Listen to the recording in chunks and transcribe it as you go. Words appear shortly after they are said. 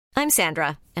I'm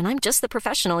Sandra, and I'm just the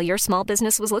professional your small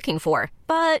business was looking for.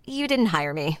 But you didn't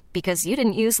hire me because you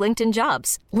didn't use LinkedIn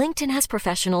Jobs. LinkedIn has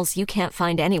professionals you can't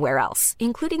find anywhere else,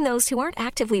 including those who aren't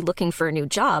actively looking for a new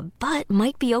job, but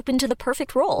might be open to the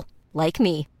perfect role, like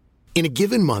me. In a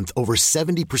given month, over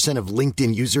 70% of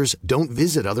LinkedIn users don't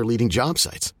visit other leading job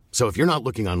sites. So if you're not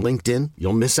looking on LinkedIn,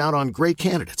 you'll miss out on great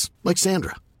candidates like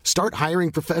Sandra. Start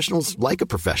hiring professionals like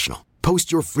a professional.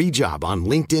 Post your free job on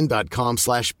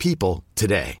linkedin.com/people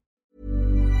today.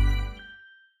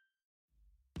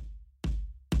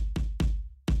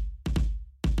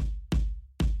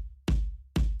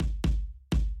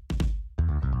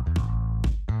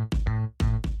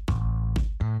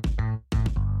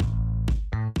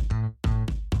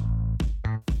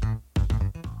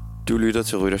 Du lytter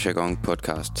til Rytterjargon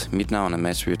podcast. Mit navn er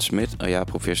Mads Wirt Schmidt, og jeg er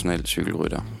professionel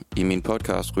cykelrytter. I min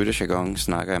podcast Rytterjargon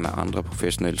snakker jeg med andre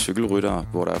professionelle cykelryttere,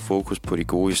 hvor der er fokus på de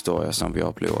gode historier, som vi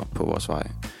oplever på vores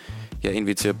vej. Jeg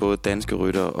inviterer både danske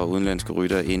ryttere og udenlandske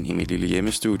ryttere ind i mit lille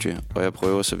hjemmestudie, og jeg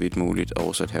prøver så vidt muligt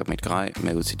også at have mit grej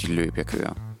med ud til de løb, jeg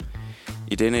kører.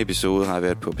 I denne episode har jeg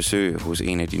været på besøg hos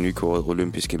en af de nykårede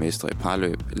olympiske mestre i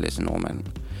parløb, Lasse Normann.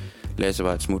 Lasse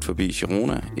var et smut forbi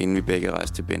Girona, inden vi begge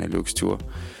rejste til Benelux-tur,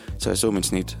 så jeg så min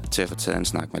snit til at få taget en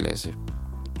snak med Lasse.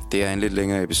 Det er en lidt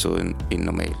længere episode end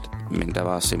normalt, men der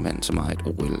var simpelthen så meget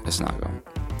OL at snakke om.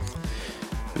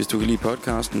 Hvis du kan lide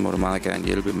podcasten, må du meget gerne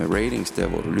hjælpe med ratings der,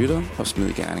 hvor du lytter, og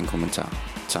smid gerne en kommentar.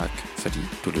 Tak, fordi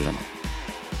du lytter med.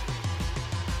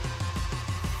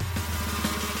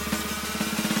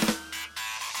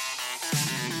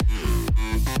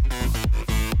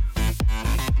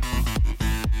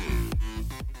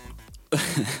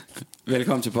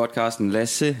 Velkommen til podcasten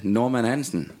Lasse Normann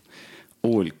Hansen,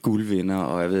 OL-guldvinder,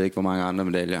 og jeg ved ikke hvor mange andre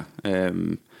medaljer.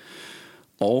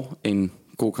 Og en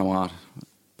god kammerat.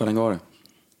 Hvordan går det?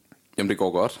 Jamen det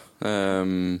går godt.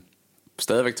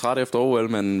 Stadigvæk træt efter OL,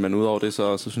 men udover det,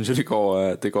 så synes jeg,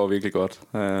 det går virkelig godt.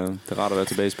 Det er rart at være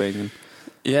tilbage i Spanien.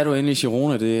 Ja, du er inde i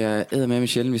Girona. Det er eddermame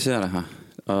sjældent, vi ser dig her.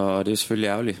 Og det er selvfølgelig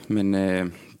ærgerligt. Men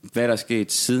hvad er der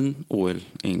sket siden OL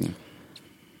egentlig?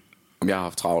 Jeg har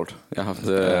haft travlt. Jeg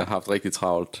har haft rigtig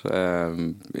travlt.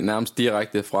 Nærmest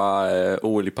direkte fra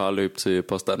OL i parløb til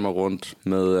Post Danmark rundt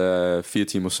med 4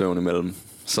 timer søvn imellem.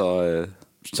 Så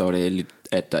var det heldigt,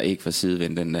 at der ikke var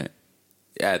sidevind den dag.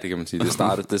 Ja, det kan man sige.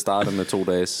 Det startede med 2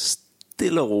 dages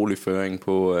stille og rolig føring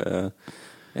på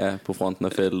fronten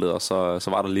af feltet, og så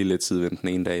var der lige lidt sidevind den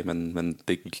ene dag, men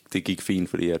det gik fint,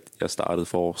 fordi at jeg startede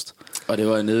forrest. Og det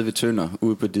var nede ved Tønder,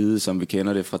 ude på Dide, som vi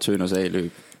kender det fra Tønders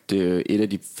A-løb. Det er et af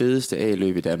de fedeste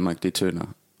A-løb i Danmark, det er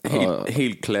Tønder.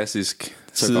 Helt klassisk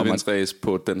sidevindsræs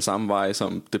på den samme vej,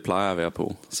 som det plejer at være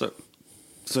på.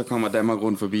 Så kommer Danmark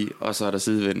rundt forbi, og så er der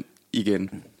sidevind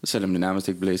igen, selvom det nærmest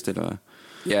ikke blæste, eller hvad?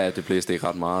 Ja, det blæste ikke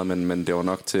ret meget, men det var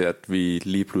nok til, at vi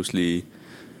lige pludselig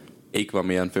ikke var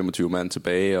mere end 25 mand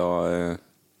tilbage, og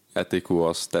at det kunne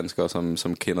også danskere,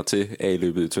 som kender til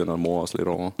A-løbet i Tønder, mor os lidt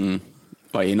over.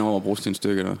 Og ind over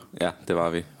brostensstykket der? Ja, det var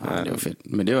vi. Det var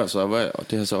fedt. Men det har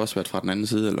så også været fra den anden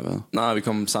side, eller hvad? Nej, vi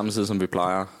kom samme side, som vi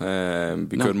plejer.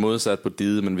 Vi kørte modsat på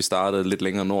Dide, men vi startede lidt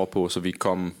længere nordpå, så vi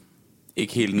kom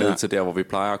ikke helt ned til der, hvor vi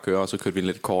plejer at køre, og så kørte vi en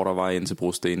lidt kortere vej ind til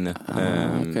brostenene.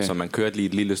 Okay. Så man kørte lige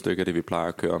et lille stykke af det, vi plejer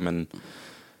at køre,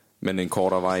 men en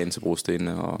kortere vej ind til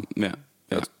brostenene. Og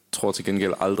jeg tror til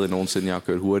gengæld aldrig nogensinde, jeg har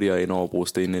kørt hurtigere ind over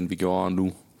brostenene, end vi gjorde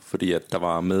nu, fordi at der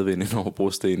var medvind ind over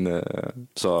brostenene.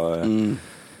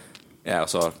 Ja, og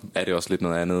så er det også lidt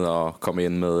noget andet at komme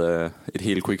ind med et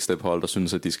helt quickstep-hold, der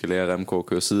synes, at de skal lære Remco at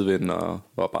køre sidevind, og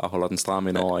bare holder den stram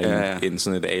ind over ind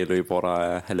sådan et A-løb, hvor der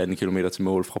er 1,5 kilometer til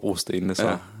mål fra brostenene.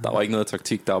 Så der var ikke noget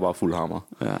taktik, der var bare fuld hammer.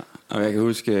 Ja, og jeg kan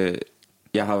huske,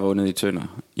 jeg har vundet i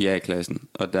Tønder i A-klassen,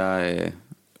 og der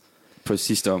på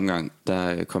sidste omgang,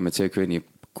 der kom jeg til at køre ind i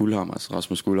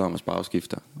Rasmus Guldhammers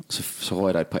bagskifter, og så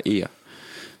røg der et par E'er.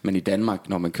 Men i Danmark,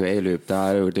 når man kører A-løb, der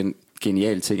er jo den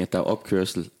geniale ting, at der er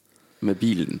opkørsel med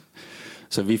bilen.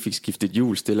 Så vi fik skiftet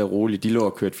hjul stille og roligt. De lå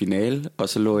og kørte finale, og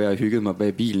så lå jeg og hyggede mig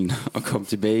bag bilen og kom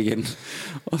tilbage igen.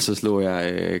 Og så slog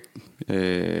jeg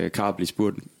kabel i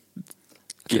spurten.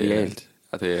 Genialt.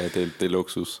 Det er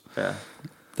luksus. Ja.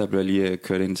 Der blev lige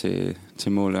kørt ind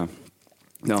til mål der.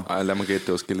 Ej, lad mig gætte,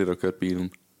 det var Skillet, der kørte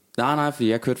bilen. Nej, fordi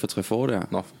jeg kørte for Trefort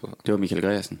der. Det var Michael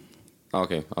Gregersen.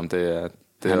 Okay, om det er...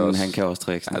 Han kan også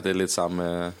trække. Ja, det er lidt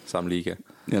samme liga.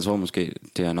 Jeg tror måske,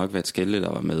 det har nok været Skelde, der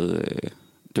var med.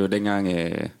 Det var dengang,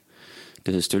 det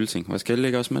hed Stølting. Var Skelde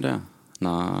ikke også med der?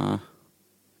 Nej.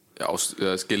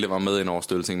 Ja, Skelde var med ind over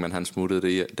Stølting, men han smuttede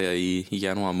det der i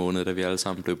januar måned, da vi alle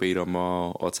sammen blev bedt om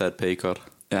at tage et paycut.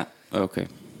 Ja, okay.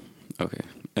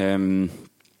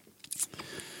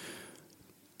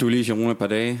 Du er lige i Girona et par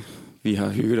dage. Vi har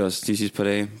hygget os de sidste par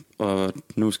dage, og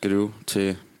nu skal du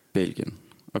til Belgien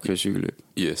og køre cykelløb.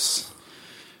 Yes.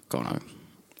 Godt nok.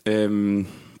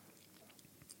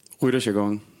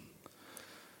 Rytterjargon.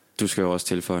 Du skal jo også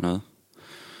tilføje noget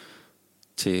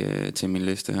til min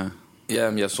liste her.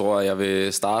 Jamen, jeg tror, jeg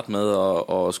vil starte med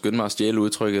at skynde mig at stjæle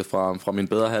udtrykket fra min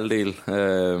bedre halvdel.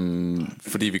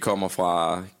 Fordi vi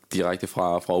kommer direkte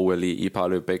fra UL i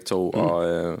parløb begge to.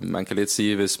 Og man kan lidt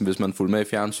sige, hvis man fulgte med i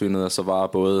fjernsynet, så var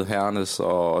både herrenes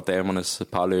og damernes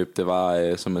parløb, det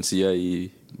var, som man siger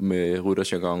med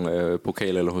rytterjargon,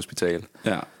 pokal eller hospital.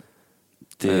 Ja.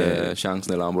 Det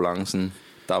chancen eller ambulancen.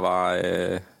 Der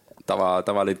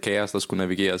var lidt kaos, der skulle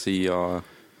navigeres i, og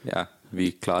ja,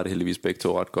 vi klarede det heldigvis begge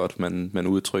to ret godt, men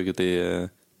udtrykket,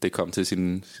 det kom til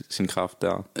sin kraft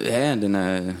der. Ja,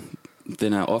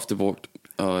 den er ofte brugt,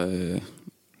 og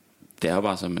det er jo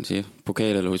bare, som man siger,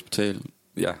 pokal eller hospital.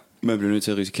 Ja. Man bliver nødt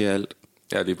til at risikere alt.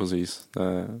 Ja, lige præcis.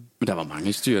 Men der var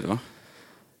mange styrt, hva'?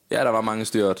 Ja, der var mange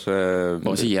styrt.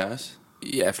 Også i jeres?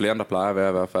 Ja, flere end der plejer at være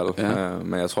i hvert fald. Ja.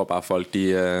 Men jeg tror bare, folk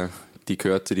de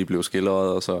kørte til de blev skilleret,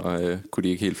 og så kunne de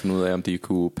ikke helt finde ud af, om de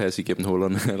kunne passe igennem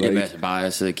hullerne eller Jamen, ikke. altså bare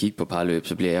at sidde og kigge på parløb,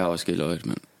 så bliver jeg også skilleret,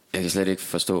 men jeg kan slet ikke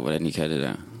forstå, hvordan I kan det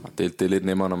der. Det er lidt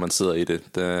nemmere, når man sidder i det.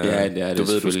 Ja, det er det. Du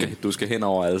ved, du skal hen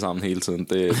over alle sammen hele tiden.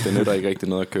 Det nytter ikke rigtig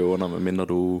noget at køre under,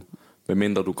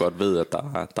 medmindre du godt ved, at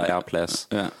der er plads.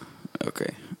 Ja, okay.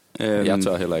 Jeg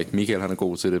tør heller ikke. Michael han er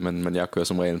god til det, men jeg kører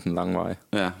som regel den lange vej.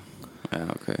 Ja,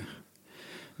 okay.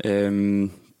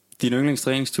 Din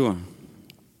yndlingstræningstur?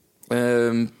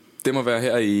 Det må være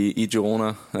her i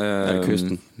Girona. Er det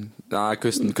kysten? Nej,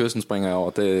 kysten springer jeg over.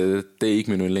 Det er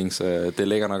ikke min yndlings. Det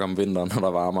ligger nok om vinteren, når der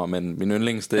er varmere, men min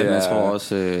yndlings, det er... Jeg tror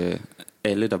også,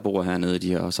 alle der bor hernede,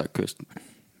 de har også sagt kysten.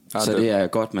 Så det er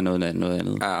godt med noget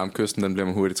andet. Ja, om kysten, den bliver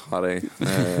man hurtigt træt af.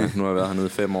 Nu har jeg været hernede i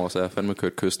 5 år, så jeg har fandme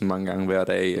kørt kysten mange gange hver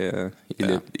dag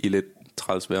i lidt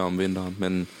træls vejr om vinteren.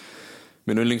 Men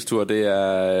min yndlingstur, det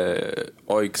er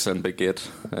Oix and Baguette.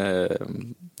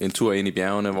 En tur ind i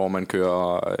bjergene, hvor man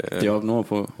kører... det er op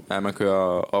nordpå. Ja, man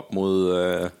kører op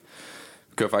mod...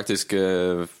 kører faktisk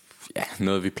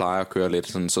noget, vi plejer at køre lidt.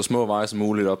 Sådan, så små veje som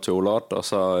muligt op til Olot, og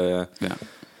så...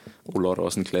 Olot er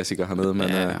også en klassiker hernede,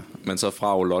 men så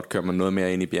fra Olot kører man noget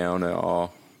mere ind i bjergene, og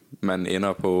man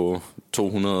ender på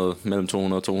mellem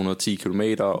 200 og 210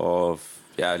 kilometer, og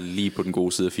lige på den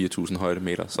gode side af 4.000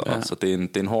 højdemeter. Så det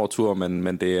er en hård tur,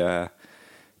 men det er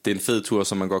en fed tur,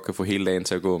 som man godt kan få hele dagen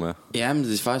til at gå med. Ja, men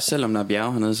det er faktisk, selvom der er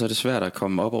bjerge hernede, så er det svært at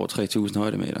komme op over 3.000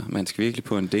 højdemeter. Man skal virkelig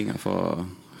på en dinger for...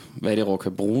 Hvad er det,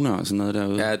 Rocabruna og sådan noget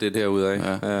derude? Ja, det er derude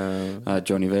af. Ja.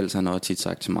 Johnny Wells, han har også tit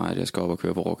sagt til mig, at jeg skal op og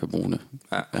køre på Rocabruna.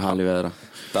 Ja. Jeg har aldrig været der.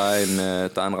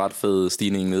 Der er en ret fed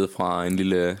stigning ned fra en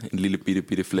lille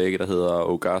bitte flække, der hedder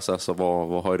Ogasa, så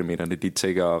hvor højdemeterne de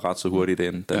tækker ret så hurtigt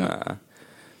ind.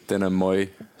 Den er møg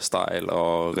stejl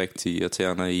og rigtig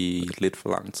irriterende i lidt for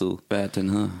lang tid. Hvad den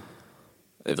hedder?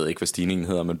 Jeg ved ikke, hvad stigningen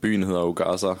hedder, men byen hedder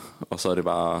Ogasa, og så er det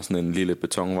bare sådan en lille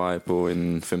betonvej på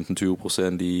en 15-20%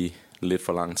 i lidt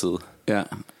for lang tid. Ja,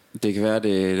 det kan være,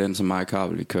 det er den, som Mike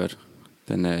Carvel vi kørte.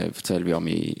 Den fortalte vi om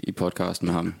i podcasten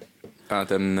med ham.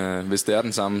 Ja, hvis det er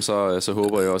den samme, så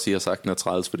håber jeg også, I har sagt, den er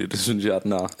træls, fordi det synes jeg,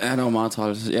 den er. Ja, det var meget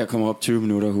træls. Jeg kommer op 20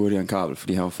 minutter hurtigere end Carvel,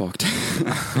 fordi han var fucked.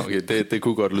 Okay, det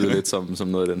kunne godt lyde lidt som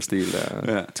noget af den stil.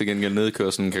 Ja. Til gengæld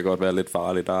nedkørslen kan godt være lidt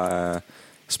farlig. Der er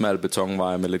smal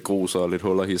betonvej med lidt grus og lidt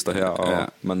huller hister her, og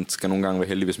man skal nogle gange være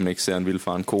heldig, hvis man ikke ser en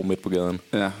vildfaren ko midt på gaden.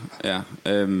 Ja.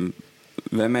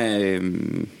 Hvad med...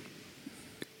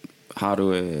 har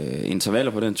du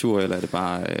intervaller på den tur, eller er det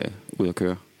bare ud at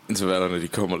køre? Intervallerne, de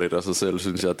kommer lidt af sig selv,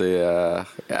 synes jeg. Det er...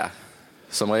 Ja,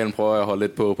 som regel prøver jeg at holde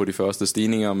lidt på de første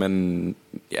stigninger, men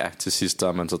ja, til sidst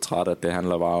er man så træt, at det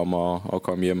handler bare om at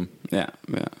komme hjem. Ja.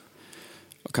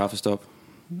 Og kaffestop?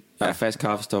 Der er fast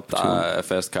kaffestop på turen? Der er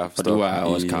fast kaffestop. Og du er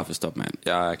også kaffestop, mand?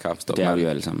 Jeg er kaffestop, mand. Det er vi jo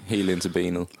alle sammen. Helt ind til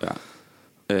benet.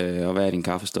 Ja. Og hvad er din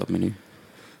kaffestop-menu?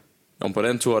 På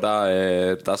den tur,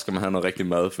 der skal man have noget rigtig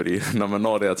mad, fordi når man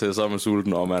når dertil, så er man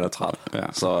sulten, og man er træt. Ja.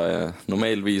 Så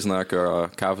normalvis, når jeg gør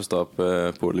kaffestop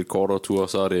på lidt kortere tur,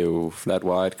 så er det jo flat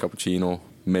white, cappuccino,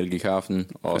 mælk i kaffen,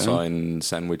 og så en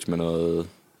sandwich med noget,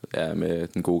 med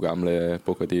den gode gamle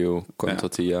bocadillo,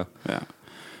 tortilla. Ja.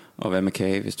 Og hvad med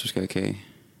kage, hvis du skal have kage?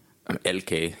 Al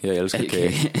kage. Jeg elsker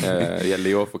kage. Jeg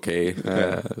lever for kage.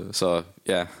 Så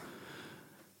ja,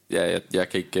 jeg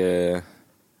kan ikke...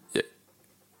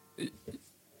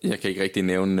 Jeg kan ikke rigtig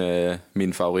nævne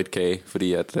min favoritkage,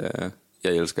 fordi at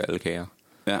jeg elsker alle kager.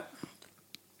 Ja.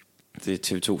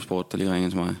 Det er TV2 Sport, der lige ringer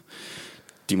til mig.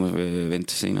 De må vente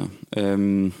til senere.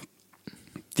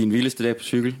 Din vildeste dag på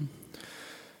cykel?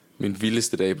 Min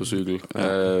vildeste dag på cykel?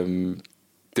 Ja.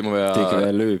 Det må være... Det kan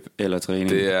være løb eller træning.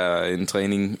 Det er en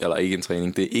træning, eller ikke en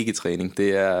træning, det er ikke træning.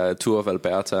 Det er Tour of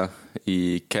Alberta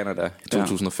i Canada i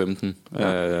 2015.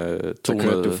 Ja. Så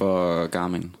kørte du for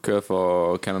Garmin? Kørte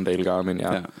for Cannondale Garmin,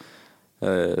 ja.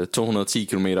 210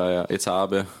 km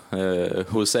etape,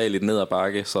 hovedsageligt ned ad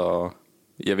bakke, så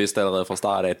jeg vidste allerede fra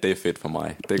start af, at det er fedt for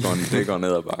mig. Det går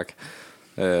ned ad bakke.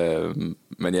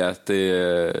 Men ja,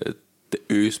 det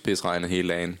øspisregnede hele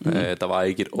dagen. Der var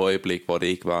ikke et øjeblik, hvor det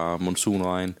ikke var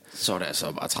monsunregn. Så er det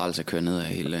altså bare træls at køre ned af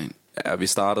hele dagen. Ja, vi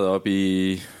startede op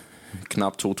i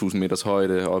knap 2.000 meters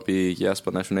højde, op i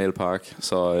Jasper Nationalpark,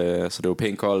 så det var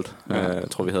pænt koldt. Jeg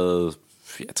tror, vi havde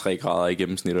 3 grader i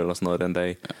gennemsnit eller sådan noget den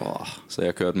dag. Så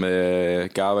jeg kørte med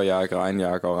garverjakke,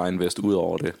 regnjakke og regnvest ud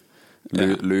over det.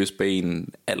 Løs ben,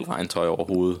 alt regntøj over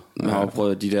hovedet. Jeg har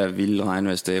prøvet de der vilde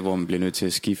regnværsdage, hvor man bliver nødt til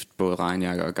at skifte både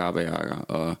regnjakker og garverjakker.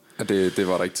 Og... Ja, det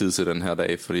var der ikke tid til den her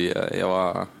dag, fordi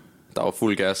der var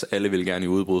fuld gas. Alle ville gerne i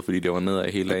udbrud, fordi det var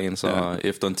nedad hele dagen. Så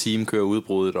efter en time kører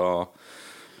udbruddet, og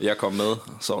jeg kom med,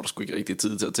 så var der sgu ikke rigtig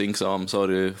tid til at tænke sig om. Så var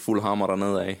det fuld hammer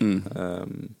dernede af.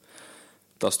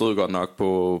 Der stod godt nok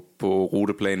på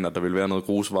ruteplanen, at der ville være noget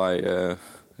grusvej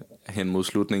hen mod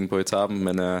slutningen på etappen,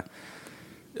 men jeg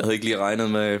havde ikke lige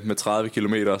regnet med 30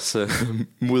 kilometers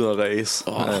mudderræs.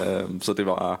 Så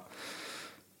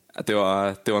det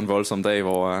var en voldsom dag,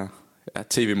 hvor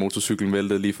TV-motorcyklen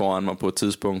væltede lige foran mig på et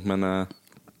tidspunkt, men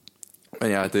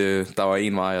ja, der var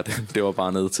en vej, og det var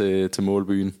bare ned til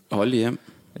målbyen. Hold hjem?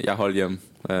 Jeg holdt hjem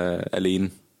alene.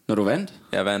 Når du vandt?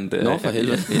 Jeg vandt. Nå, for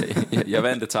helvede. jeg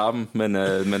vandt etappen, men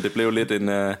det blev lidt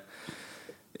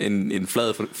en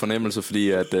flad fornemmelse, fordi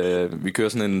at vi kører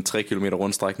sådan en 3 km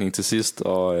rundstrækning til sidst,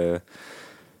 og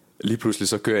lige pludselig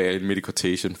så kører jeg midt i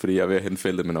cortation, fordi jeg er ved at hente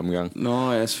feltet med en omgang.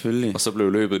 Nå ja, selvfølgelig. Og så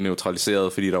blev løbet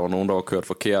neutraliseret, fordi der var nogen, der var kørt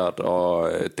forkert,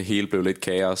 og det hele blev lidt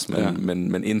kaos,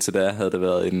 men indtil da havde det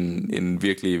været en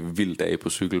virkelig vild dag på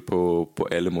cykel på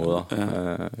alle måder.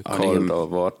 Koldt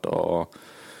og vådt, og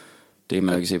det kan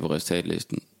man ikke se på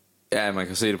resultatlisten. Ja, man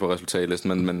kan se det på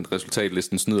resultatlisten, men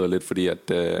resultatlisten snyder lidt, fordi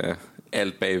at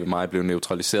alt bag ved mig blev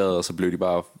neutraliseret, og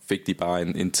så fik de bare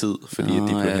en tid, fordi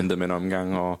de blev hentet med en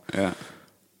omgang.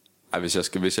 Og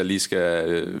hvis jeg lige skal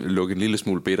lukke en lille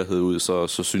smule bitterhed ud,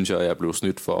 så synes jeg, at jeg blev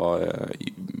snydt for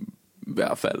i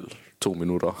hvert fald 2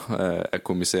 minutter af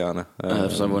kommissærerne. Havde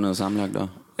du så vundet sammenlagt der?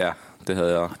 Ja, det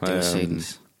havde jeg. Det var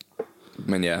satans.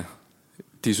 Men ja,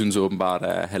 de synes åbenbart,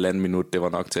 at 1,5 minut, det var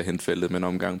nok til at hente feltet med en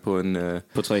omgang på en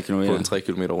 3 km. På en 3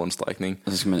 km rundstrækning.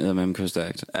 Og så skal man eddermame køre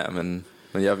stærkt. Ja, men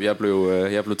jeg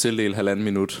blev tildelt 1,5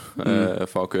 minut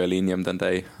for at køre alene hjem den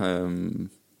dag.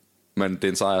 Men det er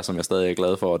en sejr, som jeg stadig er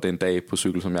glad for, og det er en dag på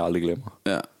cykel, som jeg aldrig glemmer.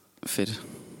 Ja, fedt.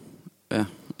 Ja.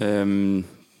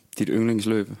 Dit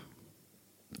yndlingsløb?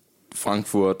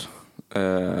 Frankfurt,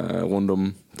 rundt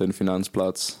om den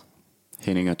Finansplads.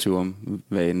 Henninger Turm,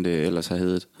 hvad end det ellers har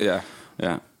heddet. Ja.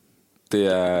 Det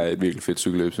er et virkelig fedt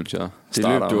cykelløb, synes jeg. Det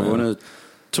løb, du har vundet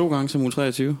 2 gange som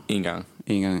U23? 1 gang.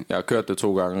 1 gang. Jeg har kørt det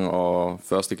 2 gange, og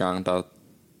første gang, der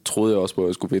troede jeg også på, at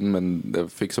jeg skulle vinde, men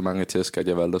jeg fik så mange tæsk, at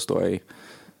jeg valgte at stå af.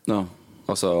 Nå.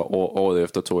 Og så året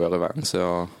efter tog jeg revanche.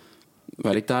 Og var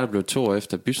det ikke der blev 2 år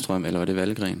efter Bystrøm, eller var det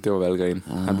Valgren? Det var Valgren.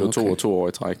 Han blev 2 år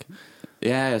i træk.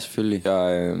 Ja, selvfølgelig.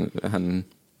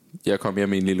 Jeg kom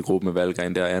hjem i en lille gruppe med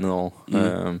Valgren der andet år.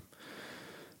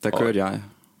 Der kørte jeg.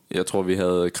 Jeg tror, vi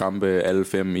havde krampe alle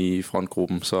 5 i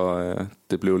frontgruppen, så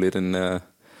det blev lidt en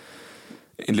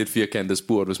lidt firkantet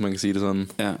spurt, hvis man kan sige det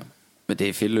sådan. Ja, men det er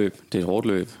et fedt løb. Det er et hårdt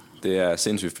løb. Det er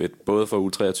sindssygt fedt, både for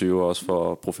U23 og også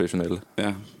for professionelle.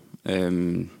 Ja.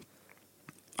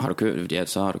 Har du kørt? Ja,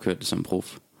 så har du kørt det som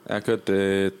prof. Jeg har kørt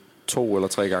det 2 eller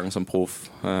 3 gange som prof.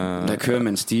 Der kører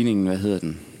man stigningen, hvad hedder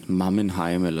den?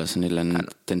 Mammenheim eller sådan et eller andet.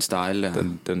 Den stejle der.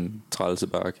 Den trælse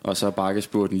bakke. Og så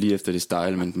bakkespurten lige efter det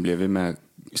stejle, men den bliver ved med at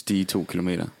stige 2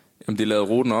 kilometer. Jamen, de lavede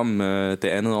ruten om det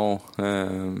andet år.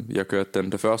 Jeg kørte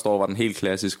den. Det første år var den helt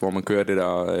klassisk, hvor man kører det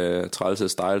der trælse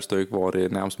stejlstykke, hvor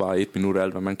det nærmest bare 1 minut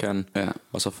alt, hvad man kan. Ja.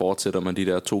 Og så fortsætter man de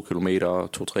der 2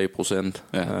 kilometer,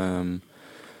 2-3%. Ja.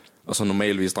 Og så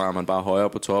normalvis drejer man bare højere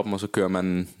på toppen, og så kører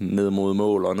man ned mod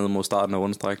mål og ned mod starten af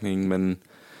rundstrækningen. Men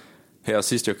her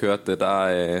sidst jeg kørte det,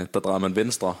 der drejer man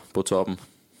venstre på toppen.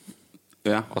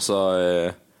 Ja. Og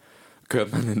så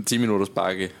kørte man en 10 minutters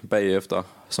bakke bagefter,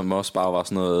 som også bare var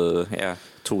sådan noget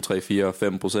 2, 3, 4,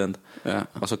 5%. Ja.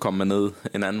 Og så kom man ned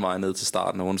en anden vej ned til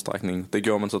starten af rundstrækningen. Det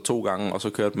gjorde man så 2 gange, og så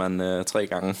kørte man 3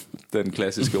 gange den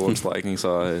klassiske rundstrækning.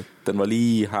 Så den var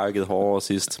lige hakket hårdere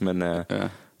sidst,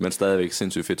 men stadigvæk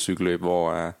sindssygt fedt cykelløb,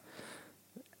 hvor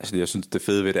altså jeg synes det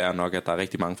fede ved det er nok, at der er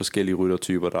rigtig mange forskellige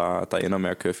ryttertyper, der ender med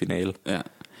at køre finale. Ja.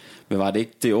 Men var det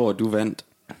ikke det år, du vandt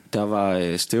Der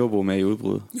var Stævebo med i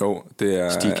udbrud. Jo, det er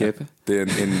Stig Kæppe. Det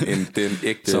er en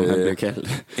ægte, som han blev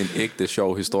kaldt. En ægte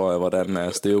sjov historie,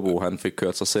 hvordan Stævebo han fik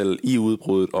kørt sig selv i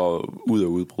udbruddet og ud af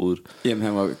udbruddet.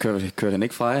 Jamen, kørte han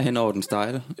ikke fra jer hen over den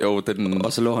stejle? Jo,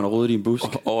 og så lå han og rodede i en busk.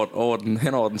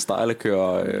 Hen over den stejle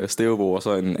kører Stævebo, og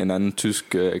så en anden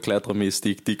tysk klatremis,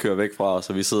 de kører væk fra os,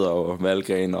 så vi sidder jo,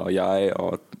 Valgren og jeg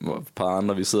og et par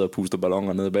andre, vi sidder og puster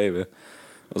balloner nede bagved.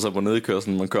 Og så på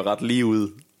nedkørslen, man kører ret lige ud,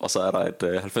 og så er der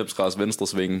et 90 graders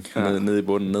venstresving nede i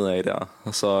bunden nedad der.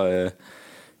 Og så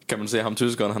kan man se ham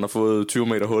tyskeren, han har fået 20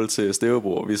 meter hul til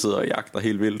Stævebo, og vi sidder og jagter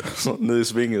helt vildt. Så nede i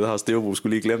svinget, der har Stævebo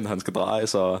skulle lige glemme, at han skal dreje,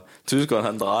 så tyskeren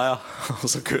han drejer, og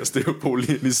så kører Stævebo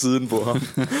lige ind i siden på ham.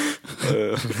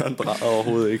 Han drejer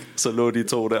overhovedet ikke. Så lå de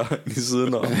to der i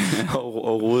siden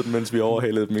og rodede, mens vi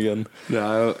overhalede dem igen. Der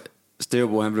er jo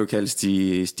Stævebo, han blev kaldt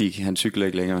Stig, han cykler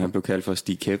ikke længere, han blev kaldt for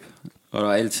Stig Kæp. Og der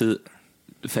er altid,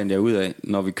 fandt jeg ud af,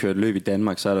 når vi kørte løb i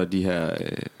Danmark, så er der de her,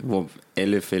 hvor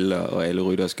alle felter og alle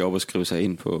ryttere skal op og skrive sig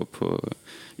ind på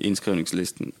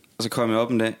indskrivningslisten. Og så kom jeg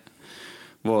op en dag,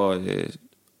 hvor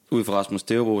ud fra Rasmus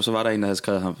Stævebo, så var der en, der havde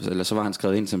skrevet ham, eller så var han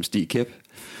skrevet ind som Stig Kæp.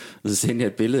 Og så sendte jeg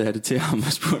et billede af det til ham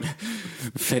og spurgte,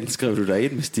 hvad fanden skrev du der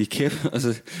ind med Stig Kæp? Og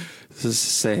så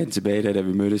sagde han tilbage, da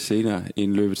vi mødtes senere,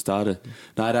 inden løbet startede.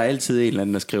 Nej, der er altid en eller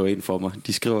anden, der skriver ind for mig.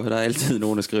 Der er altid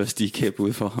nogen, der skriver Stig Kæp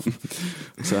ud for ham.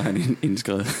 Så er han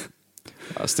indskrevet.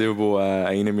 Ja, Stævebo er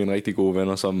en af mine rigtig gode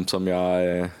venner, som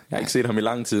jeg har ikke set ham i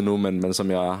lang tid nu, men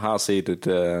som jeg har set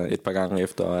et par gange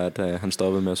efter, at han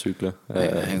stoppede med at cykle.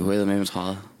 Ja, han kunne med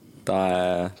 30. Der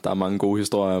er mange gode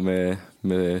historier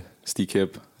med Stig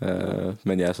Kæp,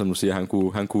 men ja, som du siger,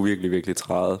 han kunne virkelig, virkelig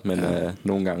træde, men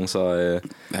nogle gange så...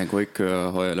 han kunne ikke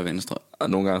køre højre eller venstre. Og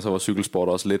nogle gange så var cykelsport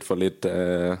også lidt for lidt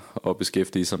at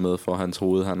beskæftige sig med for hans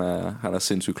hoved. Han er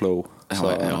sindssygt klog. Han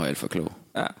var alt for klog.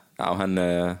 Ja,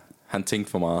 han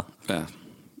tænkte for meget. Ja,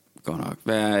 godt nok.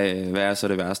 Hvad er så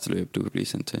det værste løb, du kan blive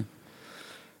sendt til?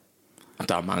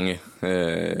 Der er mange.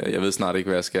 Jeg ved snart ikke,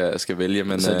 hvad jeg skal vælge.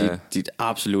 Men, så dit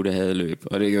absolutte hadeløb,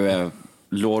 og det kan være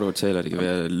lortehoteller, det kan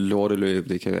være lorteløb,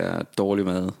 det kan være dårlig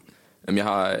mad. Jamen jeg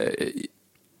har...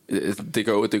 Det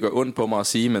gør ondt på mig at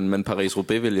sige, men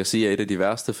Paris-Roubaix vil jeg sige er et af de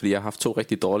værste, fordi jeg har haft 2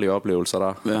 rigtig dårlige oplevelser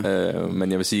der. Ja.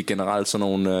 Men jeg vil sige generelt sådan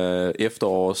nogle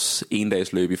efterårs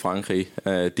endagsløb i Frankrig,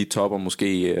 de topper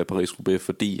måske Paris-Roubaix,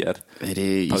 fordi at er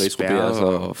det Paris-Roubaix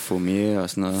og Fourmier og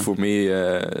sådan noget?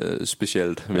 Fourmier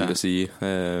specielt, vil jeg sige.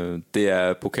 Det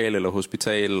er pokal eller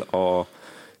hospital, og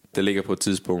det ligger på et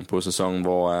tidspunkt på sæsonen,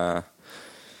 hvor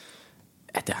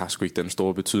det har sgu ikke den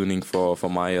store betydning for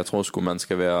mig. Jeg tror sgu, man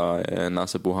skal være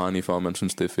Nasser Bouhanni for, at man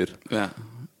synes, det er fedt.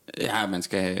 Ja, man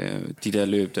skal de der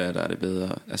løb, der er det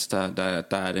bedre. Altså,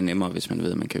 der er det nemmere, hvis man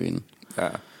ved, at man kan vinde. Ja,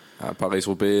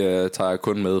 Paris-Roubaix tager jeg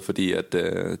kun med, fordi at,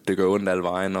 det gør ondt alle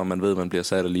vejen, og man ved, at man bliver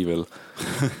sat alligevel.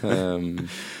 Jamen,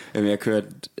 jeg kørte,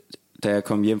 da jeg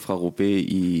kom hjem fra Roubaix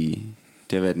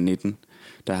det har været 19,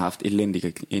 der har haft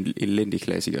en elendig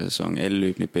klassikersæson. Alle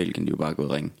løbende i Belgien, de var bare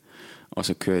gået ring. Og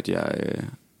så kørte jeg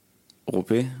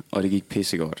Roubaix, og det gik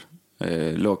pissegodt.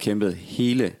 Lå og kæmpede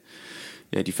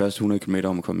de første 100 km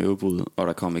om at komme i udbrud, og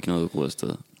der kom ikke noget udbrud af sted.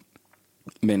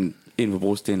 Men inden på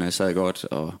brostenen, jeg sad godt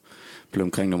og blev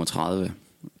omkring nummer 30.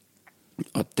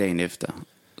 Og dagen efter,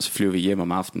 så flyver vi hjem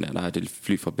om aftenen, der er det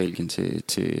fly fra Belgien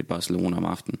til Barcelona om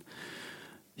aftenen.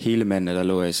 Hele mandag, der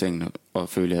lå jeg i sengen og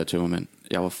følte, jeg havde tømmermænd.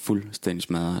 Jeg var fuldstændig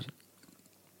smadret.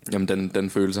 Jamen den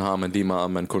følelse har man lige meget,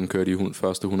 om man kun kører de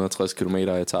første 160 km i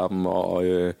etappen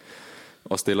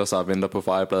og stiller sig og venter på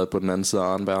fejrebladet på den anden side af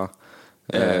Arnberg.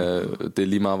 Ja. Det er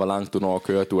lige meget, hvor langt du når at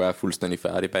køre. Du er fuldstændig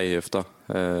færdig bagefter.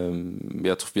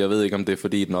 Jeg ved ikke, om det er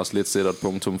fordi, den også lidt sætter et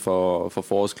punktum for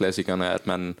forårsklassikerne, at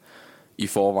man i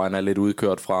forvejen er lidt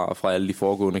udkørt fra alle de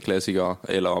foregående klassikere,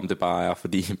 eller om det bare er,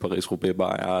 fordi Paris-Roubaix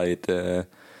bare er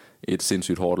et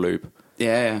sindssygt hårdt løb.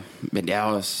 Ja, men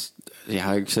jeg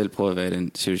har ikke selv prøvet at være i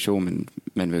den situation, men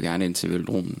man vil gerne ind til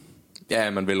velodromen. Ja,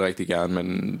 man vil rigtig gerne,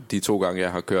 men de 2 gange,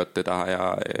 jeg har kørt det, der har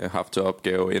jeg haft til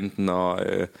opgave enten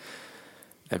at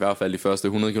i hvert fald de første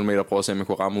 100 km prøve at se, om jeg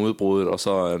kunne ramme udbruddet, og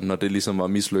så når det ligesom var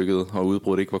mislykket, og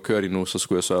udbruddet ikke var kørt endnu, så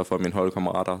skulle jeg sørge for, at mine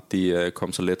holdkammerater, de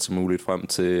kom så let som muligt frem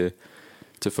til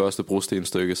første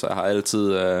brostenstykke, så jeg har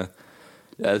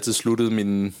altid sluttet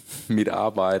mit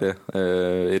arbejde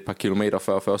et par kilometer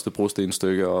før første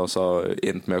brostenstykke, og så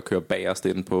endte med at køre bagerst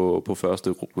ind på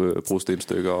første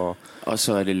brostenstykke. Og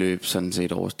så er det løb sådan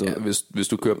set overstået. Ja, hvis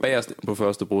du kører bagerst ind på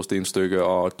første brostenstykke,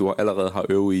 og du allerede har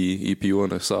øvet i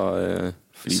piverne, så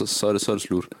er det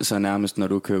slut. Så nærmest når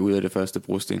du kører ud af det første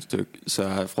brostenstykke, så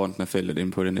er fronten af feltet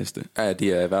ind på det næste. Ja,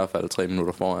 de er i hvert fald 3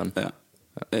 minutter foran.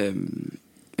 Ja.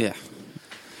 Ja.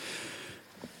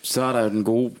 Så er der jo den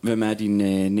gode, hvem er din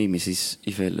nemesis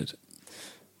i feltet?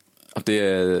 Og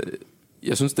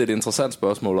jeg synes, det er et interessant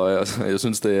spørgsmål, og jeg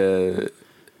synes,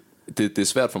 det er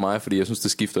svært for mig, fordi jeg synes,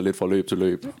 det skifter lidt fra løb til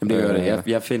løb. Jamen, det gør det.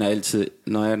 Jeg finder altid,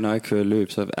 når jeg kører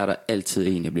løb, så er der altid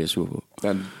en, jeg bliver sur på.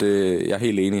 Ja, jeg er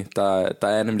helt enig. Der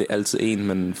er nemlig altid en,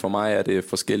 men for mig er det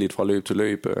forskelligt fra løb til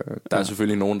løb. Der er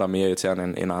selvfølgelig nogen, der er mere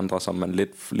irriterende end andre, som man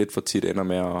lidt for tit ender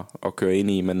med at køre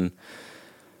ind i, men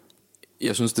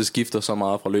jeg synes, det skifter så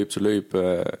meget fra løb til løb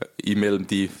imellem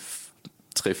de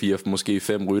 3-4, måske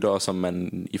 5 ryttere, som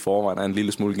man i forvejen er en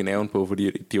lille smule gnæven på,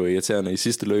 fordi de var irriterende i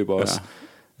sidste løb også.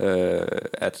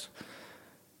 At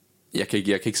jeg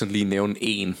kan ikke sådan lige nævne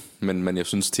en, men jeg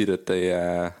synes tit, at det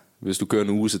er, hvis du kører en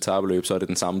uges etapeløb, så er det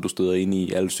den samme, du støder ind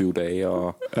i alle 7 dage,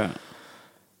 og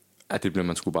at det bliver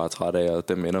man sgu bare træt af, og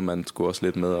dem ender man sgu også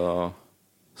lidt med, og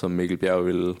som Mikkel Bjerg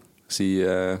ville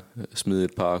sige, smide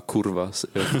et par kurver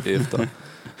efter.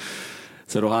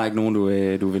 Så du har ikke nogen,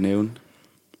 du vil nævne?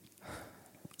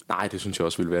 Nej, det synes jeg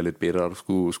også ville være lidt bedre, at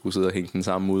du skulle sidde og hænge den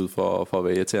samme ud for at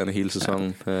være irriterende hele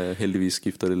sæsonen. Heldigvis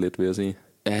skifter det lidt, vil jeg sige.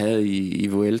 Jeg havde i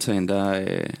Vueltaen, der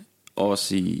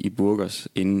også i Burgos,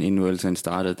 inden Vueltaen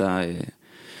startede,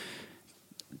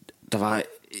 der var,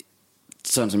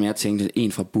 sådan som jeg tænkte,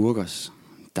 en fra Burgos,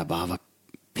 der bare var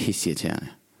pisseirriterende.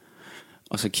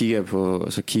 Og så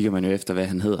kigger man jo efter, hvad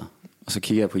han hedder. Og så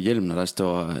kigger jeg på hjelmen, og der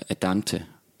står Adante.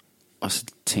 Og så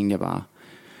tænkte jeg bare,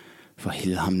 for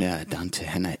helvede ham der Adante,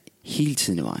 han er hele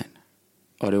tiden i vejen.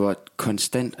 Og det var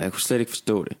konstant, og jeg kunne slet ikke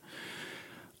forstå det.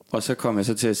 Og så kom jeg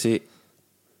så til at se,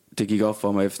 det gik op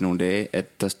for mig efter nogle dage,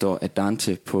 at der står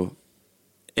Adante på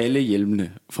alle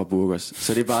hjelmene fra Burgos.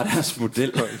 Så det er bare deres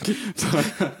model.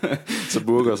 Så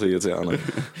Burgos er irriterende.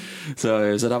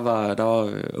 Så der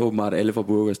var åbenbart alle fra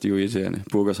Burgos, de var irriterende.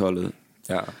 Burgos holdet.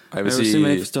 Ja. Jeg vil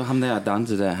simpelthen ikke forstå ham der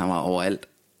Adante der, han var overalt.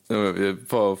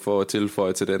 For at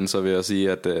tilføje til den, så vil jeg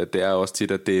sige, at det er også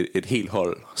tit, at det er et helt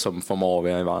hold, som formår at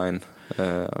være i vejen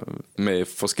med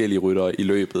forskellige ryttere i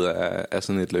løbet af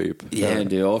sådan et løb. Ja,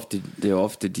 det er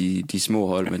ofte de små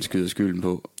hold, man skyder skylden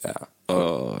på. Ja.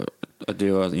 Og det er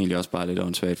jo egentlig også bare lidt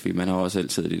åndssvagt, fordi man har også selv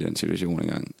siddet i den situation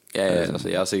engang. Ja, altså,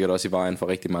 jeg er sikkert også i vejen for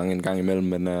rigtig mange en gang imellem,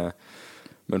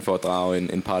 men for at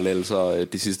drage en parallel, så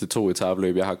de sidste 2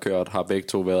 etapløb, jeg har kørt, har begge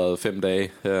to været 5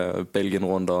 dage. Belgien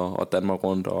rundt og Danmark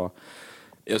rundt. Og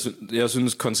jeg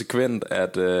synes konsekvent,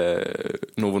 at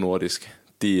Novo Nordisk,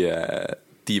 de er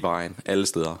i vejen alle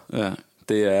steder. Ja.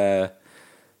 Det er,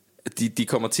 de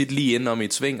kommer tit lige ind om i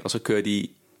et sving, og så kører de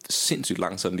sindssygt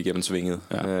langsomt igennem svinget.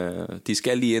 Ja. De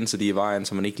skal lige ind, så de er i vejen,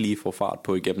 så man ikke lige får fart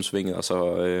på igennem svinget, og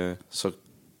så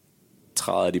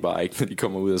træder de bare ikke, når de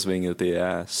kommer ud af svinget. Det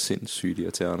er sindssygt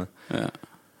irriterende. Ja.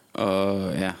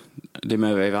 Og ja, det med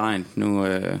at være i vejen nu,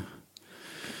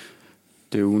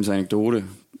 det er ugens anekdote.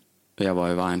 Jeg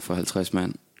var i vejen for 50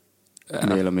 mand,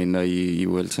 mere eller mindre i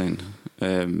Vueltaen.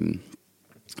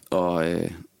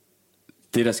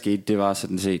 Det der skete, det var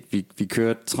sådan set, vi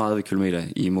kørte 30 km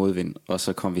i modvind, og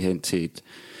så kom vi hen til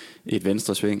et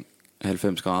venstre sving,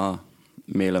 90 grader,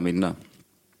 mere eller mindre,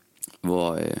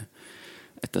 hvor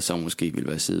at der så måske ville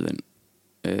være sidevind.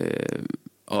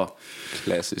 Og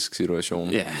klassisk situation.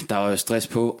 Ja, der var jo stress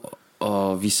på,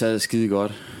 og vi sad skide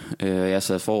godt. Jeg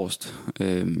sad forrest,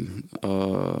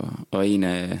 og en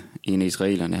af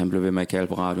israelerne, han blev ved med at kalde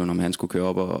på radioen, om han skulle køre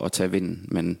op og tage vinden,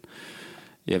 men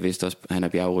jeg vidste også, han er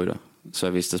bjergrytter, så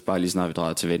jeg vidste også bare, lige snart vi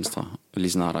drejede til venstre, og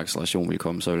lige snart acceleration ville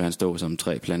komme, så ville han stå som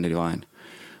 3 plantet i vejen.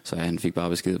 Så han fik bare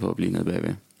besked på at blive nede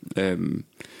bagved.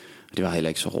 Det var heller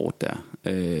ikke så hårdt der.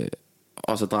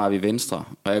 Og så drejer vi venstre,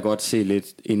 og jeg kan godt se lidt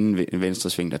inden venstre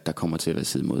sving, at der kommer til at være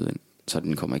side modvind, så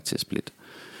den kommer ikke til at splitte.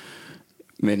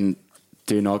 Men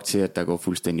det er nok til, at der går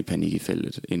fuldstændig panik i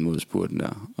feltet ind mod spurten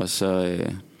der. Og så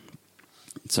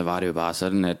var det jo bare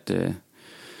sådan, at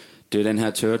det er den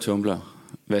her tørretumbler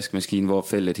vaskemaskine, hvor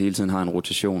feltet hele tiden har en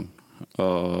rotation.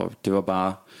 Og det var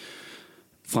bare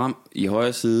frem i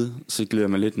højre side, så glider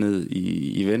man lidt ned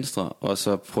i venstre, og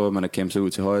så prøver man at kæmpe sig ud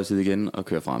til højre side igen og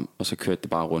køre frem, og så kørte det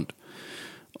bare rundt.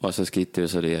 Og så skete det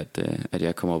så det, at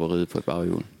jeg kom op og ride på et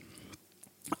baghjul.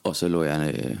 Og så lå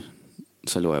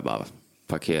jeg bare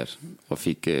parkeret og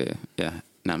fik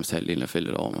nærmest halvdelen af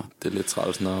feltet over mig. Det er lidt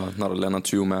træls, når der lander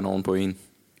 20 mand oven på en.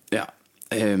 Ja,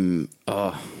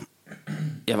 og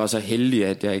jeg var så heldig,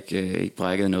 at jeg ikke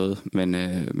brækkede noget,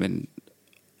 men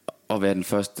at være den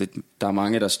første, der er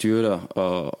mange, der styrter,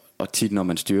 og tit når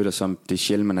man styrter, så det er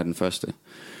sjældent, man er den første.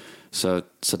 Så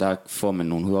der får man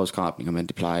nogle hudafskrabninger, men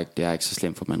det er ikke så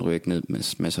slemt, for man ryger ikke ned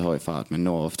med så høj fart. Man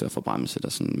når ofte at få bremset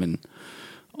og sådan, men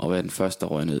at være den første,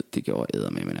 der røg ned, det gjorde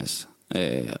eddermame, men altså.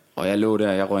 Og jeg lå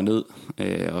der, jeg røg ned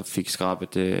og fik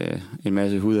skrabet en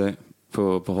masse hud af,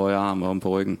 på højre arm og om på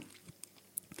ryggen.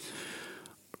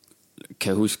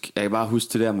 Jeg kan bare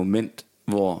huske det der moment,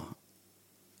 hvor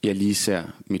jeg lige ser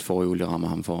mit forhjul, der rammer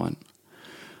ham foran.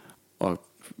 Og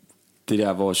det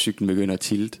der, hvor cyklen begynder at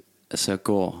tilte, så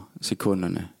går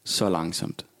sekunderne så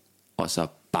langsomt. Og så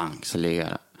bang, så ligger jeg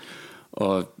der.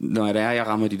 Og når jeg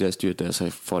rammer de der styrt der, så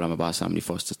folder jeg mig bare sammen i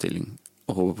fosterstilling.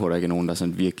 Og håber på, at der ikke er nogen, der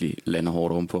sådan virkelig lander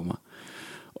hårdt oven på mig.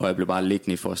 Og jeg blev bare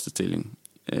liggende i fosterstilling.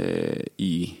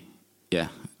 I,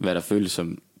 hvad der føltes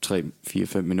som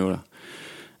 3-4-5 minutter.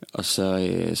 Og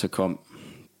så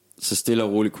stille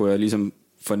og roligt kunne jeg ligesom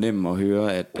fornemme og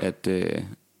høre, at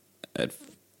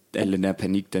al den der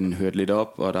panik, den hørte lidt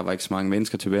op, og der var ikke så mange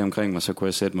mennesker tilbage omkring mig, så kunne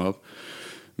jeg sætte mig op.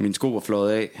 Mine sko var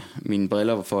fløjet af, mine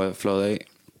briller var fløjet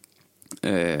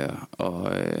af,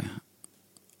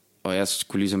 og jeg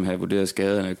skulle ligesom have vurderet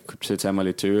skaden, jeg kunne tage mig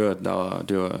lidt til øret,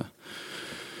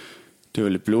 det var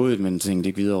lidt blodigt, men jeg tænkte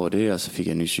ikke videre over det, og så fik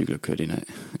jeg en ny cykel og kørte ind af.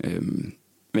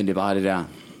 Men det er bare det der,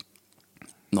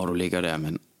 når du ligger der,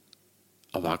 man,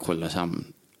 og bare krøller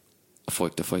sammen, og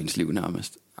frygter for ens liv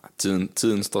nærmest.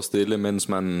 Tiden står stille, mens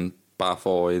man bare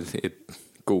får et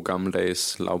god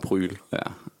gammeldags lavpryl.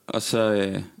 Ja, og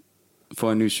så får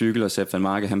jeg en ny cykel, og Sepp van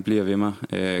Marke, han bliver ved mig.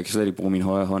 Jeg kan slet ikke bruge min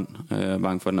højre hånd,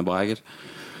 bange for, at den er brækket.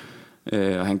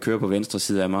 Og han kører på venstre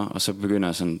side af mig, og så begynder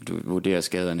jeg sådan at vurdere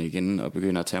skaderne igen, og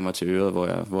begynder at tage mig til øret,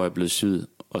 hvor jeg er blevet syet.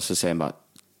 Og så sagde han bare,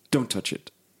 don't touch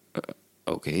it.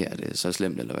 Okay, er det så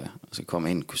slemt eller hvad? Og så kom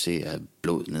jeg ind og kunne se at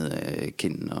blod ned af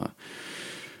kinden, og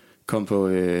kom på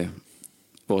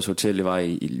vores hotel, det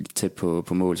var tæt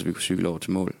på mål, så vi kunne cykle over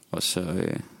til mål. Og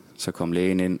så kom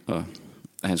lægen ind, og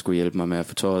han skulle hjælpe mig med at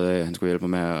få tøjet af, han skulle hjælpe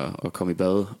mig med at komme i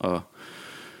bad, og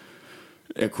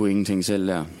jeg kunne ingenting selv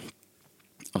der.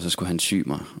 Og så skulle han sy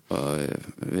mig, og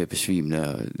ved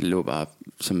besvimende, og lå bare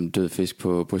som en død fisk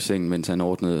på sengen, mens han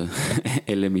ordnede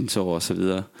alle mine sår og så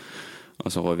videre.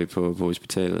 Og så røg vi på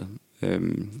hospitalet.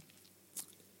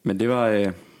 Men det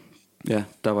var,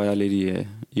 der var jeg lidt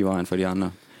i vejen for de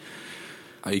andre.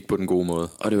 Og ikke på den gode måde.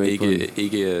 Og det var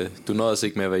ikke du nåede altså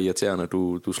ikke med at være irriterende,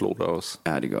 du slog dig også.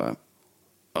 Ja, det gør jeg.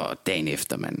 Og dagen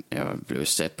efter, jeg blev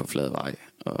sat på flad vej,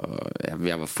 og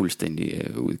jeg var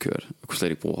fuldstændig udkørt. Jeg kunne slet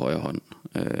ikke bruge højre hånd.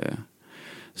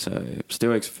 Så det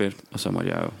var ikke så fedt, og så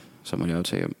måtte jeg jo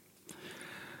tage hjem.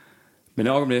 Men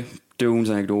nok om det. Det var ugens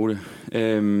anekdote.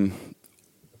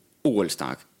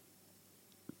 OL-snak.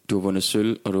 Du har vundet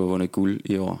sølv, og du har vundet guld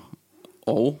i år.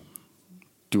 Og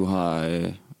du har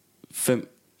 5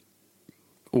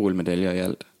 OL-medaljer i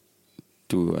alt.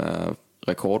 Du er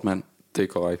rekordmand. Det er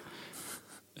korrekt.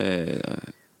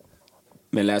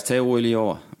 Men lad os tage OL i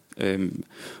år.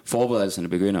 Forberedelserne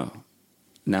begynder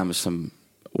nærmest som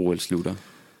OL slutter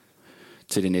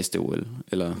til det næste OL,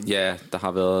 eller? Ja,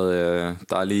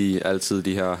 der er lige altid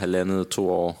de her 1,5-2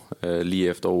 år lige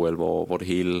efter OL, hvor det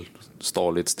hele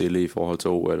står lidt stille i forhold til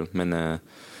OL, men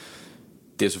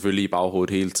det er selvfølgelig i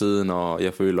baghovedet hele tiden, og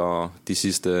jeg føler de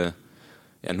sidste,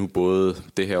 nu både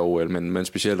det her OL, men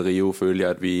specielt Rio, føler jeg,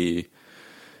 at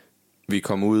vi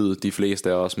kom ud, de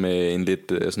fleste af os, med en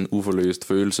lidt sådan uforløst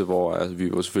følelse, hvor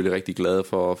vi var selvfølgelig rigtig glade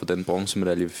for den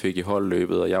bronzemedalje, vi fik i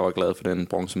holdløbet, og jeg var glad for den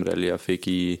bronzemedalje, jeg fik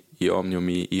i Omnium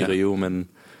i Rio, men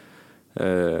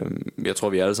jeg tror,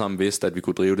 vi alle sammen vidste, at vi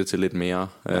kunne drive det til lidt mere,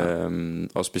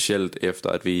 og specielt efter,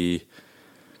 at vi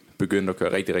begyndte at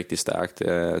køre rigtig, rigtig stærkt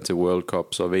til World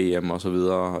Cups og VM og så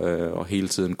videre, og hele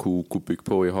tiden kunne bygge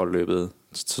på i holdløbet,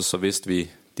 så vidste vi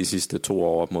de sidste 2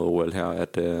 år op mod OL her,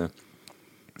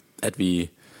 at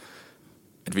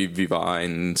vi var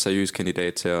en seriøs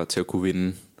kandidat til at kunne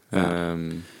vinde. Ja.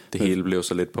 Det hele blev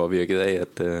så lidt påvirket af,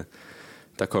 at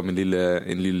der kom en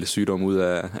lille sygdom ud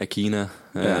af Kina,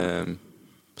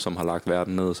 som har lagt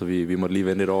verden ned, så vi måtte lige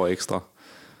vente et år ekstra.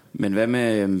 Men hvad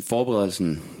med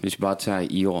forberedelsen, hvis vi bare tager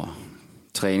i år?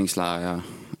 Træningslejre,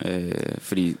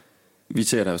 fordi vi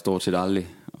ser der jo stort set aldrig,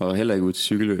 og heller ikke ud til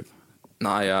cykelløb.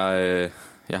 Nej,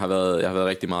 jeg har været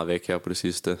rigtig meget væk her på det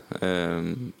sidste.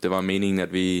 Det var meningen,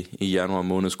 at vi i januar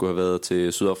måned skulle have været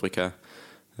til Sydafrika.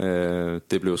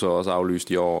 Det blev så også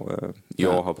aflyst i år.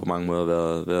 År har på mange måder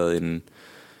været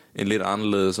en lidt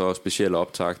anderledes og speciel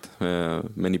optakt.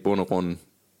 Men i bund og grund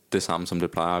det samme, som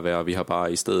det plejer at være. Vi har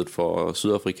bare i stedet for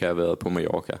Sydafrika været på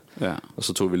Mallorca. Ja. Og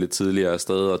så tog vi lidt tidligere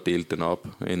afsted og delte den op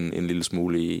en lille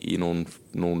smule i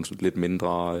nogle lidt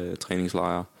mindre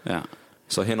træningslejre. Ja.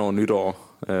 Så hen over nytår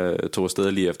tog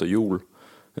afsted lige efter jul,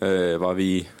 var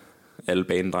vi alle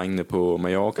banedrengene på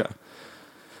Mallorca.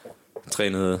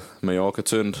 Trænede Mallorca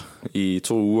tyndt i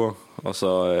 2 uger, og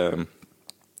så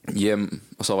hjem,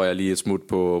 og så var jeg lige et smut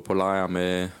på lejr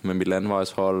med mit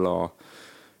landvejshold, og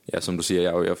ja, som du siger,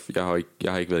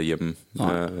 jeg har ikke været hjemme.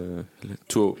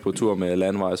 På tur med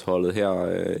landevejsholdet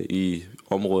her i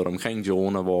området omkring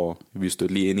Girona, hvor vi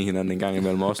stødte lige ind i hinanden en gang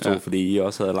imellem os to, fordi I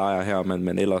også havde lejre her,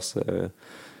 men ellers...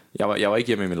 Jeg var ikke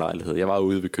hjemme i min lejlighed. Jeg var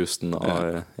ude ved kysten,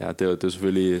 og det er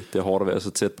selvfølgelig det er hårdt at være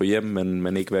så tæt på hjem,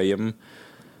 men ikke være hjemme.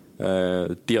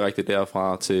 Direkte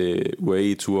derfra til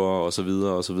UAE-ture og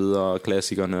så videre,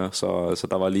 klassikerne. Så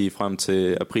der var lige frem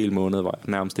til april måned, var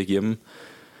jeg nærmest ikke hjemme.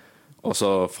 Og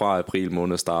så fra april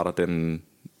måned starter den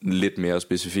lidt mere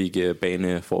specifikke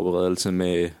baneforberedelse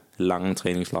med lange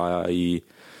træningslejre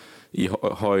i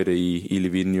højde i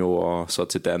Livigno og så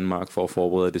til Danmark for at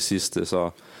forberede det sidste. Så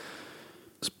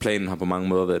planen har på mange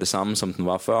måder været det samme, som den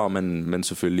var før, men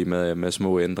selvfølgelig med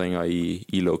små ændringer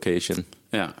i location.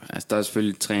 Ja, altså der er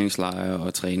selvfølgelig træningslejre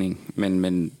og træning,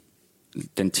 men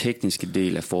den tekniske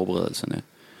del af forberedelserne,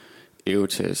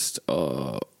 øvetest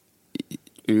og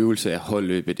øvelse af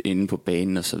holdløbet inde på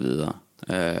banen og så videre.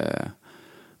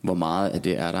 Hvor meget af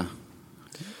det er der?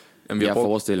 Jamen, jeg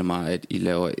forestiller mig, at I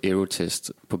laver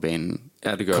aerotest på banen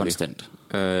konstant.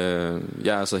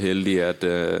 Jeg er så heldig,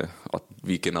 og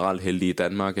vi er generelt heldige i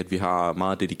Danmark, at vi har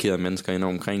meget dedikerede mennesker inde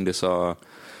omkring det, så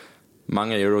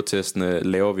mange af aerotestene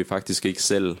laver vi faktisk ikke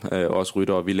selv, os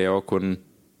ryttere. Vi laver kun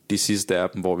de sidste af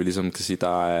dem, hvor vi ligesom kan sige,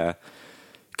 der er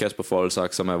Kasper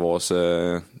Folsak, som er vores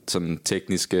sådan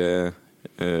tekniske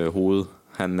hoved.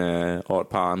 Han og et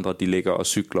par andre, de ligger og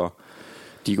cykler.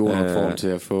 De er gode nok form til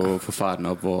at få farten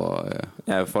op, hvor...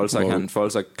 Ja,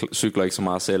 Folsak cykler ikke så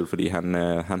meget selv, fordi han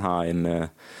har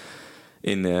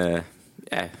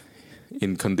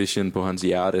en condition på hans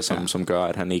hjerte, som gør,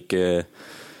 at han ikke... det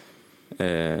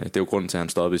er jo grunden til, at han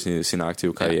stoppede sin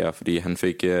aktive karriere, fordi han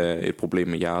fik et problem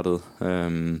med hjertet.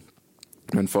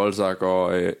 Men Folsak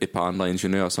og et par andre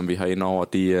ingeniører, som vi har indover,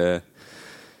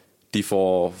 de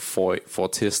får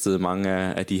testet mange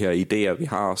af de her idéer, vi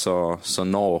har, så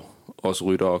når os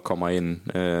ryttere kommer ind,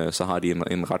 så har de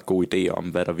en ret god idé om,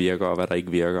 hvad der virker og hvad der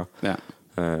ikke virker. Ja.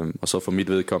 Og så for mit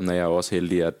vedkommende er jeg også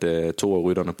heldig, at 2 af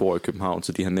rytterne bor i København,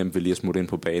 så de har nemt ved lige at smutte ind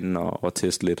på banen og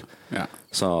teste lidt. Ja.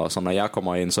 Så når jeg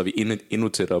kommer ind, så er vi endnu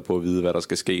tættere på at vide, hvad der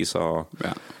skal ske. Så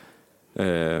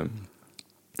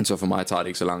for mig tager det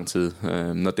ikke så lang tid.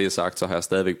 Når det er sagt, så har jeg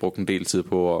stadigvæk brugt en del tid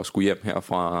på at skulle hjem her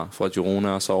fra Girona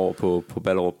og så over på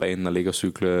Ballerup-banen og ligge og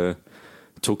cykle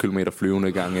 2 kilometer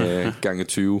flyvende gange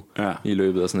 20 i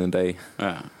løbet af sådan en dag.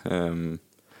 Ja.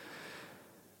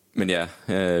 Men ja,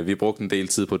 vi brugte en del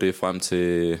tid på det frem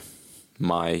til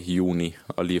maj-juni,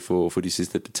 og lige få de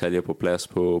sidste detaljer på plads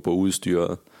på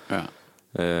udstyret.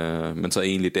 Ja. Men så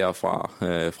egentlig derfra,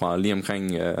 fra lige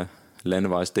omkring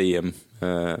landevejs DM,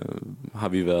 har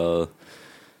vi været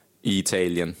i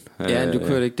Italien. Ja, du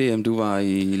kørte ikke DM, du var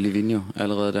i Livigno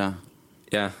allerede der.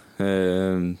 Ja,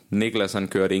 Niklas han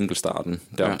kørte enkeltstarten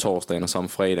der om torsdagen, og så om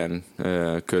fredagen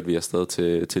kørte vi afsted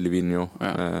til Livigno.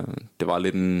 Ja. Det var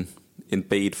lidt en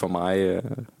bait for mig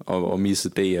at misse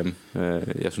DM.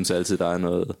 Jeg synes altid, der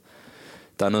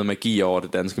er noget magi over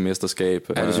det danske mesterskab.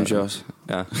 Ja, det synes jeg også.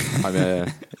 Ja,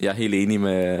 jeg er helt enig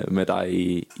med dig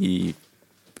i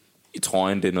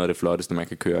trøjen. Det er noget af det flotteste, man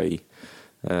kan køre i.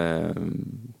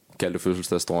 Kald det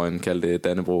fødselsdagstrøjen, kald det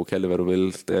Dannebrog, kald det hvad du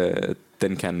vil.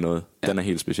 Den kan noget. Den er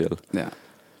helt speciel. Ja.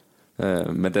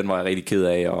 Men den var jeg rigtig ked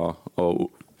af at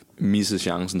misse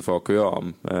chancen for at køre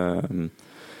om.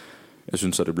 Jeg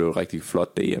synes så det blev et rigtig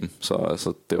flot DM,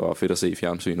 så det var fedt at se i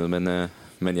fjernsynet,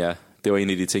 men ja, det var en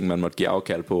af de ting man måtte give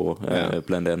afkald på,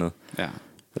 blandt andet. Ja.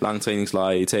 Lang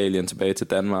træningslejr i Italien, tilbage til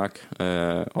Danmark,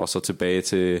 og så tilbage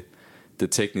til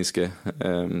det tekniske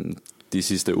de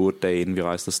sidste 8 dage inden vi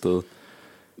rejste afsted.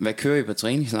 Hvad kører I på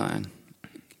træningslejren?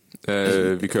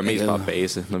 Vi kører mest bare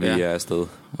base, når vi er afsted,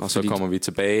 og så kommer vi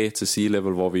tilbage til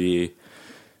sea-level, hvor vi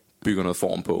bygger noget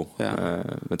form på. Ja.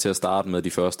 Men til at starte med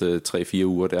de første 3-4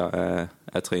 uger der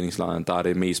af træningslejren, der er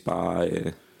det mest bare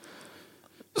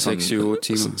 6-7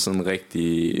 timer. Sådan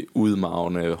rigtig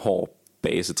udmagende, hård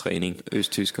basetræning.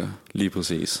 Østtysker. Lige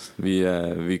præcis. Vi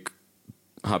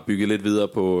har bygget lidt videre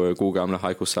på gode gamle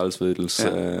Heiko Salzwedels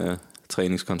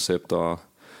træningskoncept, og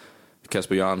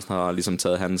Kasper Jørgensen har ligesom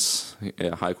taget hans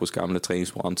Heikos gamle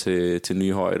træningsprogram til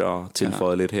nye højder og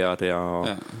tilføjet lidt her og der, og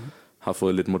har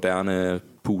fået lidt moderne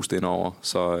pust indover,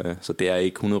 så det er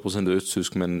ikke 100%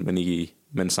 østtysk,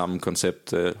 men samme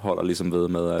koncept holder ligesom ved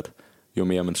med, at jo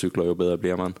mere man cykler, jo bedre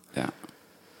bliver man. Ja,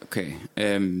 okay.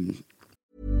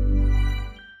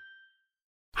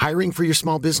 Hiring for your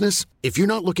small business? If you're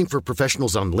not looking for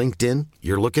professionals on LinkedIn,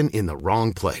 you're looking in the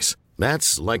wrong place.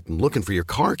 That's like looking for your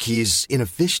car keys in a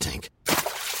fish tank.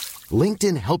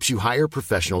 LinkedIn helps you hire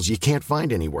professionals you can't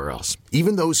find anywhere else,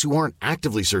 even those who aren't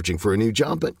actively searching for a new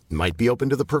job but might be open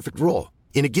to the perfect role.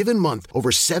 In a given month, over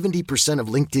 70%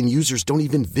 of LinkedIn users don't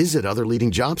even visit other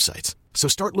leading job sites. So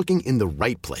start looking in the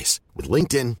right place. With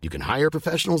LinkedIn, you can hire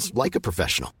professionals like a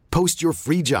professional. Post your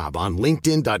free job on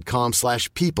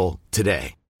linkedin.com/people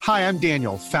today. Hi, I'm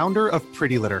Daniel, founder of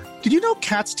Pretty Litter. Did you know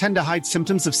cats tend to hide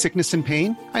symptoms of sickness and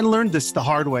pain? I learned this the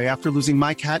hard way after losing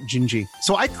my cat, Gingy.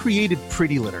 So I created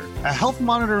Pretty Litter, a health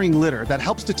monitoring litter that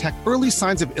helps detect early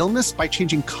signs of illness by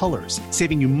changing colors,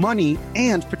 saving you money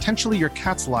and potentially your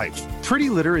cat's life. Pretty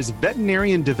Litter is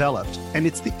veterinarian developed, and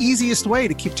it's the easiest way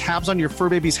to keep tabs on your fur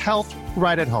baby's health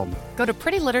right at home. Go to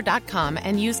prettylitter.com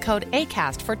and use code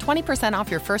ACAST for 20%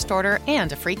 off your first order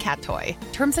and a free cat toy.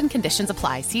 Terms and conditions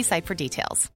apply. See site for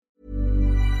details.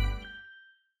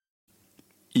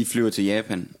 I flyver til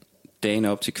Japan, dagen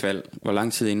op til kval. Hvor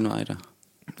lang tid inden var I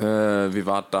der? Vi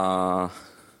var der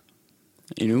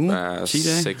en uge? 10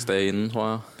 dage? 6 dage inden, tror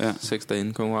jeg. Ja. 6 dage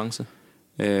inden konkurrence.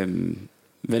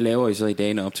 Hvad laver I så i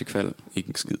dagene op til kval? Ikke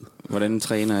en skid. Hvordan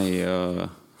træner I? Og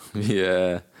det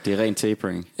er ren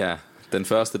tapering. Ja, den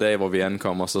første dag, hvor vi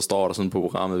ankommer, så står der sådan på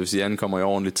programmet: hvis I ankommer i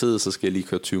ordentlig tid, så skal jeg lige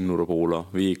køre 20 minutter på ruller.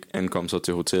 Vi ankom så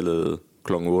til hotellet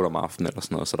klokken 8 om aftenen eller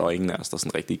sådan noget, så der var ingen af os, der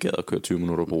sådan rigtig gad at køre 20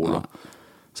 minutter på ruller. Ja.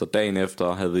 Så dagen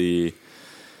efter havde vi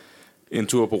en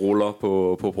tur på ruller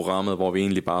på programmet, hvor vi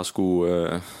egentlig bare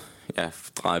skulle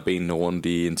dreje benene rundt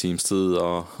i en times tid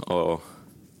og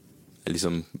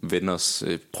ligesom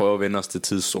prøve at vende os til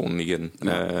tidszonen igen.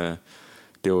 Ja.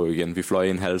 Det var jo igen, vi fløj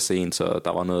en halv sent, så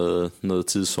der var noget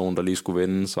tidszone, der lige skulle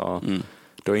vende, så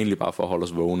det var egentlig bare for at holde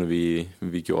os vågne,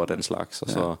 vi gjorde den slags. Og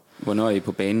så, hvornår er I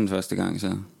på banen første gang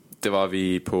så? Det var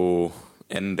vi på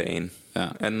anden dagen,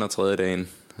 anden og tredje dagen,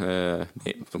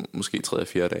 måske tredje og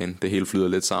fjerde dagen. Det hele flyder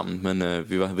lidt sammen, men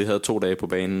vi havde 2 dage på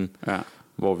banen,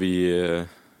 hvor vi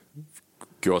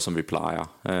gjorde som vi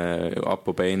plejer. Op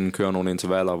på banen, kører nogle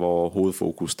intervaller, hvor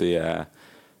hovedfokus det er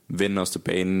vende os til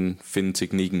banen, finde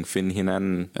teknikken, finde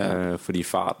hinanden, fordi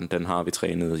farten, den har vi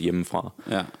trænet hjemmefra.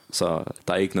 Ja. Så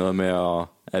der er ikke noget med,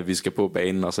 at vi skal på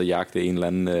banen og så jagte en eller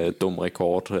anden dum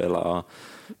rekord, eller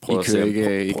prøve at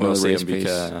se, om vi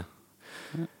kan.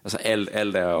 Altså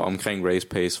alt er omkring race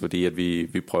pace, fordi at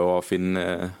vi prøver at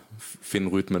finde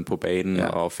rytmen på banen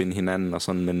og finde hinanden og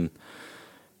sådan, men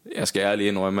jeg skal ærligt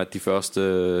indrømme, at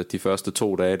de første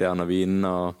 2 dage der, når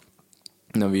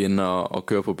vi er inde og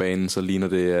kører på banen, så ligner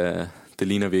det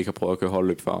ligner, at vi ikke har prøvet at køre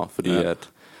holdløb før, fordi at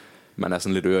man er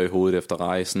sådan lidt øre i hovedet efter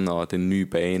rejsen, og den nye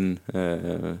bane,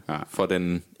 for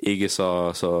den ikke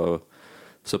så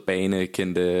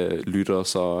banekendte lytter,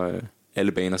 så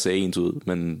alle baner ser ens ud,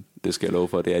 men det skal jeg love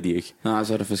for, det er de ikke. Nej,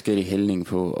 så er der forskellige hældning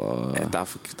på. Og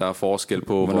der er forskel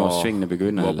på, hvornår svingene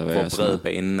begynder, eller hvad? Hvor bred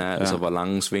banen er, altså hvor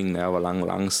lange svingene er, hvor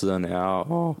lange siderne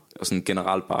er, og sådan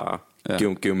generelt bare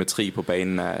geometri på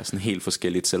banen er sådan helt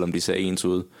forskelligt, selvom de ser ens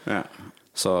ud. Ja.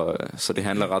 Så det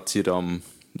handler ret tit om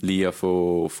lige at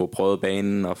få prøvet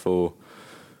banen og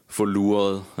få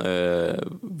luret,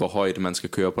 hvor højt man skal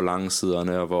køre på lange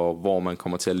siderne, og hvor man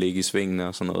kommer til at ligge i svingene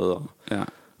og sådan noget,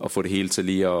 og få det hele til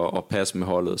lige at passe med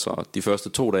holdet. Så de første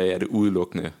 2 dage er det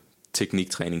udelukkende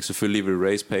tekniktræning. Selvfølgelig vil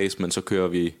race pace, men så kører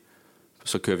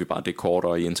vi bare det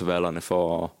kortere i intervallerne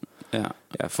for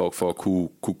at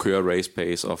kunne køre race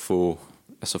pace og få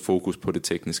fokus på det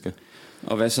tekniske.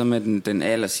 Og hvad så med den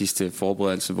aller sidste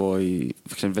forberedelse, hvor I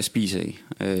for eksempel, hvad spiser I?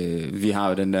 Vi har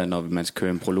jo den der, når man skal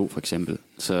køre en prolog for eksempel,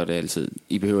 så er det altid,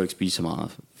 I behøver ikke spise så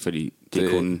meget, fordi det er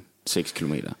kun 6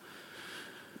 kilometer.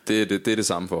 Det er det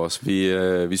samme for os.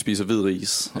 Vi spiser hvid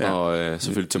ris, og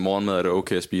selvfølgelig til morgenmad er det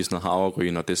okay at spise noget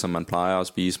havregryn, og det som man plejer at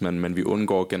spise, men vi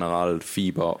undgår generelt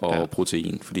fiber og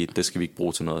protein, fordi det skal vi ikke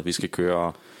bruge til noget. Vi skal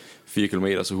køre 4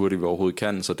 kilometer så hurtigt vi overhovedet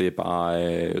kan, så det er bare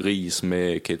ris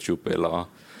med ketchup, eller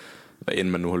hvad end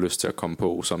man nu har lyst til at komme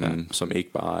på, som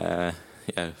ikke bare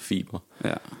er fiber.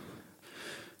 Ja.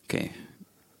 Okay.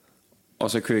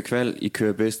 Og så kører I kval, I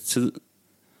kører bedst tid,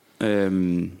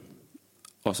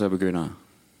 og så begynder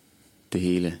det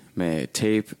hele med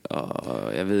tape,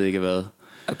 og jeg ved ikke hvad.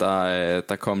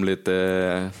 Der kom lidt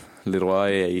rør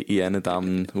i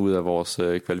andedammen ud af vores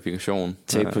kvalifikation.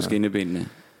 Tape på skinnebenene.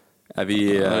 Og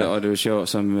det var sjovt,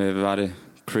 som var det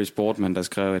Chris Boardman, der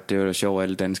skrev, at det var sjovt, at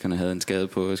alle danskerne havde en skade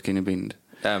på skinnebenet.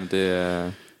 Jamen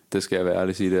det skal jeg være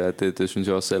ærlig sige, det synes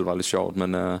jeg også selv var lidt sjovt,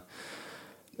 men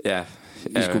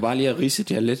vi skulle bare lige have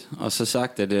ridset jer lidt, og så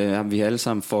sagt, at vi alle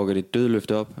sammen fucket et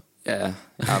dødløft op. Ja,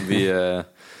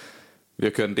 vi har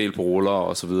kørt en del på ruller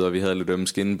og så videre. Vi havde lidt ømme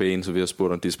skinneben, så vi har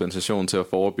spurgt om dispensation til at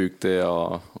forebygge det,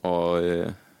 og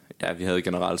vi havde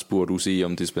generelt spurgt UCI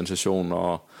om dispensation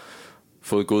og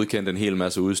fået godkendt en hel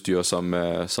masse udstyr, som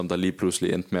der lige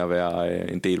pludselig endte med at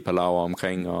være en del palaver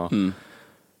omkring, og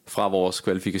fra vores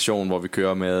kvalifikation, hvor vi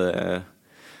kører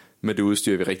med det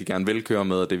udstyr, vi rigtig gerne vil køre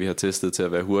med, og det vi har testet til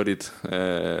at være hurtigt,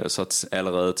 så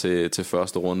allerede til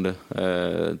første runde,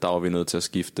 der var vi nødt til at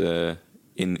skifte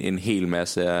en hel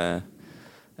masse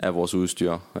af vores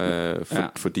udstyr,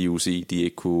 fordi UCI de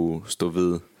ikke kunne stå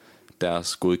ved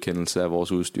deres godkendelse af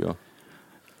vores udstyr.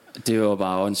 Det var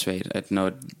bare åndssvagt, at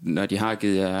når de har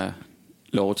givet jer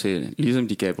lov til, ligesom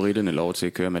de gav britterne lov til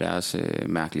at køre med deres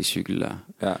mærkelige cykel der,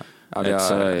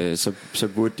 så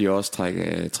burde de også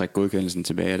trække godkendelsen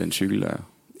tilbage af den cykel der.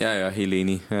 Ja, jeg er helt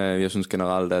enig. Jeg synes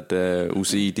generelt, at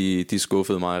UCI de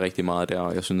skuffede mig rigtig meget der,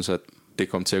 og jeg synes, at det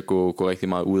kom til at gå rigtig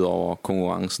meget ud over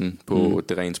konkurrencen på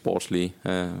det rent sportslige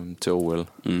til OL.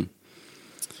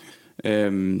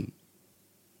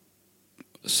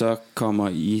 Så kommer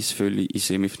I selvfølgelig i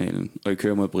semifinalen, og I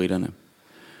kører mod britterne.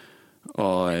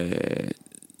 Og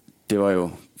det var jo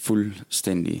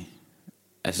fuldstændig...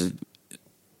 Altså,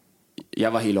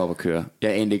 jeg var helt oppe at køre.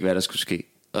 Jeg anede ikke, hvad der skulle ske.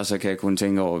 Og så kan jeg kun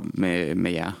tænke over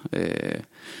med jer,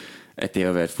 at det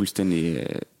har været fuldstændig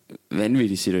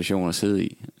vanvittig situation at sidde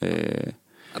i.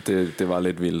 Det var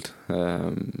lidt vildt.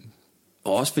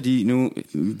 Og også fordi nu,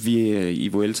 i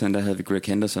Vueltaen, der havde vi Greg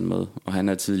Henderson med, og han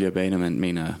er tidligere banemand,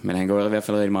 mener jeg. Men han går i hvert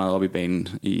fald rigtig meget op i banen,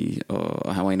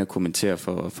 og han var inde og kommentere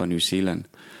for New Zealand.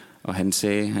 Og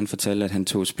han fortalte, at han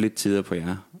tog split-tider på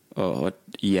jer, og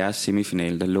i jeres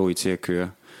semifinale, der lå I til at køre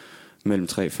mellem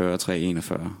 3.40 og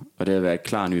 3.41. Og det havde været et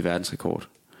klar ny verdensrekord.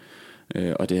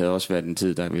 Og det havde også været en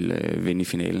tid, der ville vinde i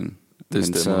finalen. Det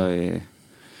stemmer. Men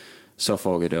så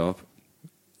fuckede det op.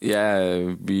 Ja,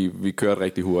 vi kørte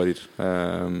rigtig hurtigt.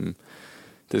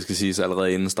 Det skal siges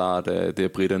allerede inden start, det er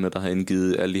britterne, der har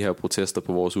indgivet alle de her protester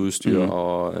på vores udstyr,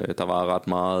 og der var ret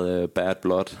meget bad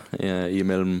blood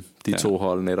imellem de to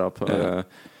hold netop.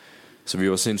 Så vi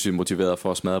var sindssygt motiveret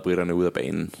for at smadre britterne ud af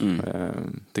banen.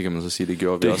 Det kan man så sige, det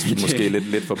gjorde vi også måske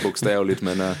lidt for bogstaveligt,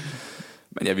 men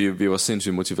ja, vi var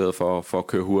sindssygt motiveret for at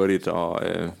køre hurtigt, og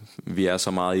vi er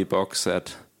så meget i boks,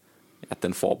 at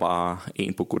den får bare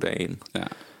en på goddagen. Ja.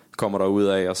 Kommer der ud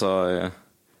af, og så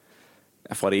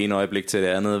fra det ene øjeblik til det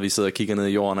andet, vi sidder og kigger ned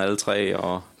i jorden alle tre,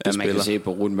 og det man kan se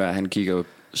på Rutenberg, han kigger jo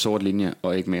sort linje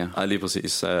og ikke mere. Ja, lige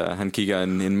præcis. Han kigger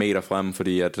en meter frem,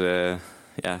 fordi at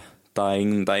der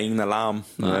er ingen alarm.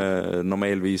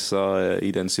 Normalvis så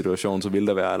i den situation, så ville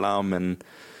der være alarm, men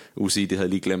UCI, de havde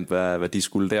lige glemt, hvad de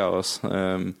skulle der også.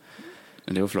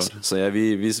 Men det var flot. Så ja,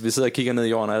 vi sidder og kigger ned i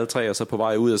jorden alle tre, og så på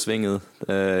vej ud af svinget.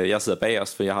 Jeg sidder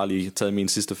bagerst, for jeg har lige taget min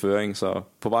sidste føring, så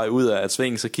på vej ud af et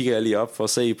sving, så kigger jeg lige op for at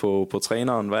se på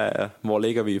træneren, hvor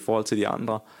ligger vi i forhold til de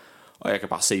andre. Og jeg kan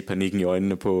bare se panikken i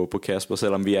øjnene på Kasper,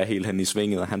 selvom vi er helt hen i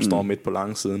svinget, og han står midt på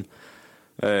langsiden.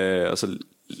 Og så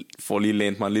får lige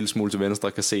lænt mig en lille smule til venstre,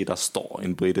 og kan se, der står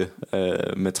en britte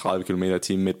med 30 km/t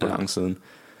midt på langsiden.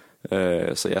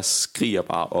 Så jeg skriger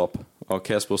bare op, og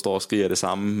Kasper står og skriger det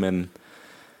samme, men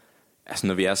altså,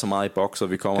 når vi er så meget i boks,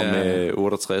 og vi kommer med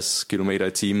 68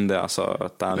 km/t der, så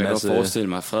der er en masse... Jeg kan forestille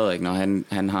mig, Frederik, når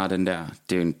han har den der,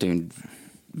 det er en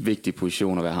vigtig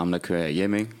position at være ham, der kører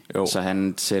hjem, ikke? Jo. Så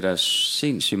han sætter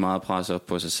sindssygt meget pres op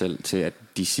på sig selv til, at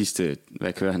de sidste,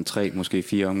 hvad kører han, 3, måske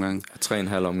 4 omgange?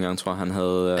 3,5 omgang, tror jeg, han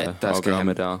havde at gøre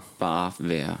med der. Bare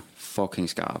være fucking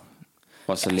skarp.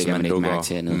 Og så lægger man ikke mærke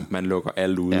til andet. Man lukker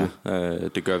alt ude.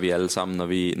 Det gør vi alle sammen,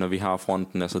 når vi har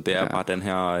fronten. Altså, det er bare den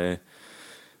her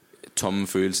tomme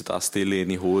følelse, der er stille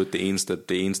inde i hovedet. Det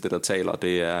eneste der taler,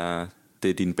 det er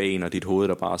dine ben og dit hoved,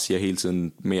 der bare siger hele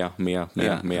tiden mere.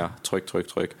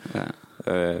 Tryk.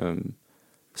 Ja.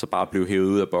 Så bare blive hævet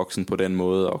ud af boksen på den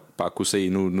måde, og bare kunne se,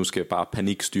 nu skal jeg bare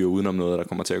panikstyre udenom noget, der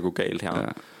kommer til at gå galt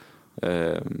her.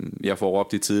 Ja. Jeg får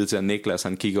råbt i tide til, at Niklas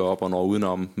han kigger op og når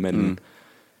udenom, men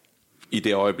i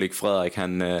det øjeblik Frederik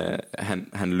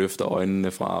han løfter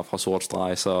øjnene fra sort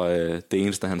streg, så det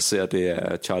eneste han ser, det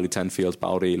er Charlie Tanfields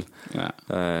bagdel.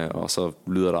 Ja. Og så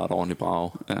lyder der et ordentligt brag.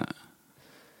 Ja.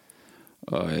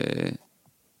 Og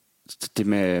det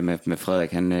med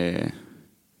Frederik,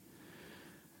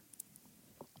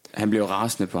 han blev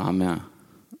rasende på ham her.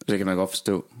 Det kan man godt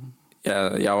forstå. Ja,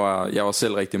 jeg var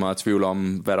selv rigtig meget i tvivl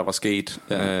om, hvad der var sket.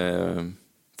 Ja.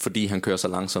 Fordi han kører så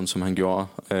langsomt, som han gjorde.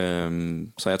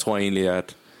 Så jeg tror egentlig,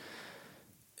 at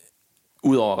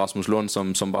udover Rasmus Lund,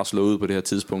 som var slået ud på det her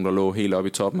tidspunkt og lå helt oppe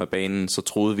i toppen af banen, så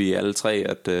troede vi alle tre,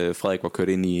 at Frederik var kørt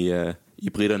ind i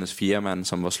britternes fjerdemand,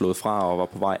 som var slået fra og var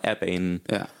på vej af banen,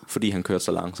 fordi han kørte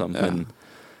så langsomt. Ja. Men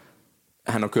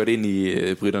han har kørt ind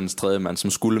i britternes tredje mand, som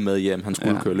skulle med hjem. Han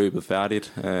skulle køre løbet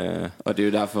færdigt. Og det er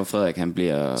jo derfor, Frederik han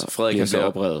bliver så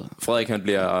oprevet.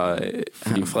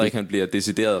 Frederik han bliver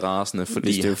decideret rasende,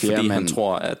 fordi han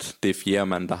tror, at det er fjerde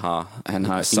mand, der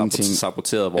har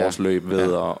saboteret vores løb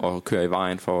ved at køre i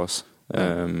vejen for os.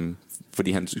 Ja.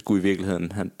 fordi han skulle i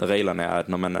virkeligheden, reglerne er, at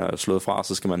når man er slået fra,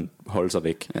 så skal man holde sig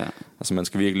væk. Ja. Altså man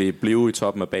skal virkelig blive i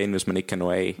toppen af banen, hvis man ikke kan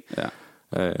nå af. Ja.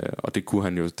 Og det kunne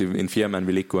han jo. En fjerdemand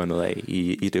ville ikke kunne have noget af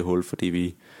i det hul,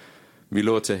 fordi vi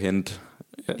lå til at hente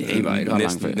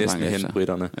næsten hente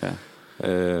britterne.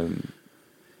 Ja.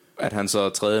 At han så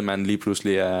tredje mand lige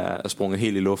pludselig er sprunget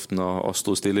helt i luften og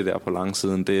stod stille der på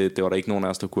langsiden, det var der ikke nogen af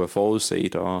os, der kunne have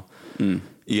forudset. Og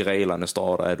i reglerne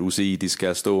står der, at UCI de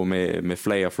skal stå med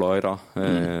flag og fløjter.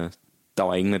 Der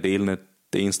var ingen af delene.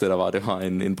 Det eneste der var, det var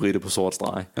en britte på sort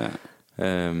streg.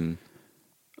 Ja.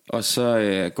 Og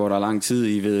så går der lang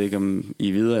tid. I ved ikke om I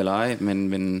er videre eller ej,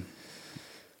 men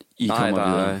I kommer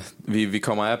videre. Vi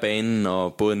kommer af banen,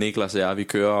 og både Niklas og jeg, vi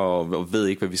kører og ved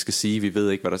ikke, hvad vi skal sige. Vi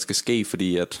ved ikke, hvad der skal ske,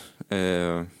 fordi at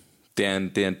det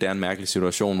er en mærkelig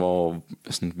situation, hvor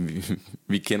sådan,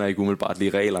 vi kender ikke umiddelbart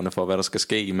lige reglerne for, hvad der skal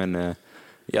ske, men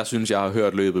jeg synes, jeg har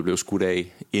hørt løbet blev skudt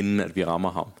af, inden at vi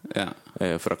rammer ham.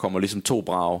 Ja. For der kommer ligesom 2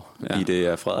 brag i det,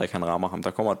 at Frederik han rammer ham.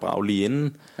 Der kommer et brag lige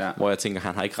inden, hvor jeg tænker,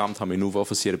 han har ikke ramt ham endnu.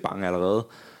 Hvorfor siger det bang allerede?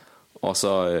 Og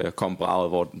så kom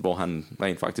braget, hvor han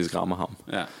rent faktisk rammer ham.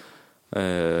 Ja.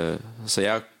 Så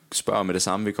jeg spørger med det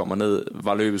samme, vi kommer ned,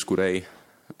 var løbet skudt af?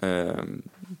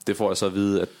 Det får jeg så at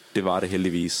vide, at det var det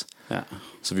heldigvis. Ja.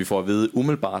 Så vi får at vide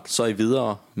umiddelbart, så er I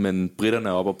videre, men britterne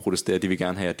er oppe og protesterer, de vil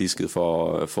gerne have disket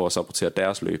for at sabotere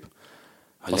deres løb.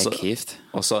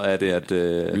 Og så er det, at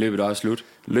løbet var slut.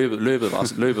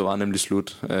 Løbet var nemlig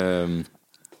slut.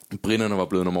 Britterne var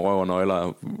blevet nummer røv og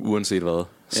nøgler, uanset hvad.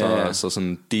 Så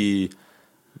sådan, de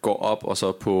går op og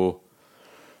så på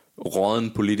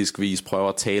råden politisk vis prøver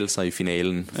at tale sig i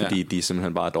finalen, fordi de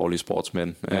simpelthen bare er dårlige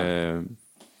sportsmænd.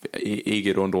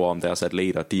 Ikke et ondt ord om deres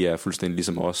atleter. De er fuldstændig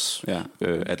ligesom os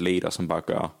atleter, som bare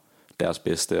gør deres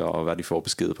bedste og hvad de får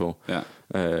besked på.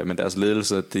 Men deres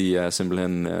ledelse, de er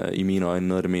simpelthen i mine øjne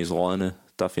noget af det mest rådne,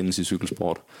 der findes i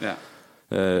cykelsport.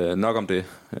 Nok om det.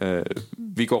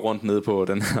 Vi går rundt ned på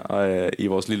den her, i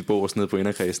vores lille bås ned på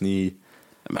inderkredsen i.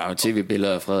 Man har jo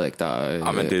tv-billeder af Frederik, der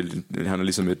han er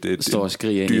ligesom et står og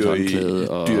skriger ind i håndklædet,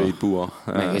 og dyr i et bur.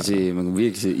 Man kan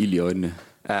virkelig se ild i øjnene.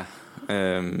 Ja.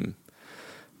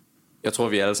 Jeg tror,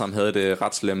 vi alle sammen havde det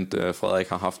ret slemt. Frederik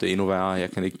har haft det endnu værre.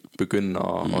 Jeg kan ikke begynde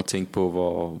at tænke på,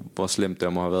 hvor slemt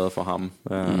det må have været for ham.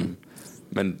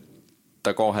 Men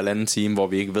der går 1,5 time, hvor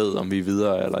vi ikke ved, om vi er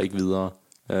videre eller ikke videre.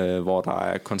 Hvor der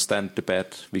er konstant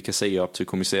debat. Vi kan se op til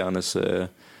kommissærernes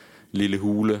lille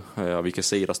hule, og vi kan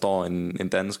se, der står en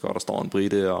dansker, og der står en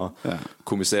brite, og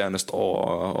kommissærerne står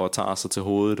og tager sig til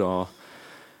hovedet. Og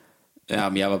ja,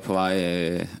 men jeg var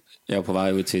på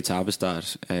vej ud til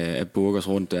etapestart af Burgers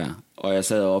rundt der, og jeg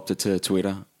sad og opdaterede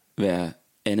Twitter hver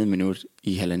andet minut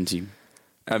i 1,5 time.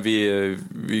 Ja,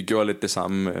 vi gjorde lidt det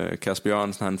samme. Kasper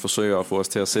Jørgensen, han forsøger at få os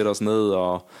til at sætte os ned,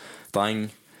 og drenge,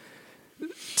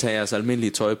 tage jeres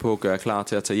almindelige tøj på, gør klar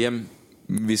til at tage hjem.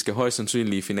 Vi skal højst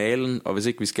sandsynligt i finalen, og hvis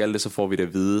ikke vi skal det, så får vi det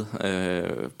at vide.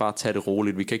 Bare tag det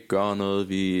roligt, vi kan ikke gøre noget,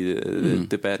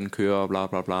 debatten kører og bla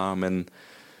bla bla, men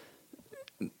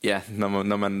ja,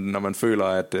 når man føler,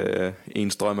 at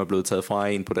ens drøm er blevet taget fra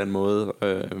en på den måde,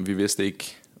 vi vidste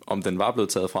ikke, om den var blevet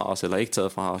taget fra os eller ikke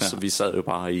taget fra os, så vi sad jo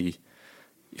bare i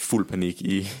fuld panik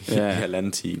i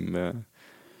 1,5 time.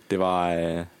 Det var,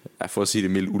 for at sige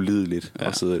det mildt, ulideligt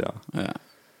at sidde der. Ja.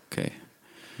 Okay.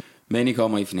 Men I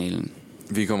kommer i finalen.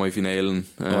 Vi kommer i finalen.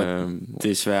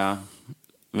 Desværre.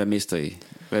 Hvad mister I?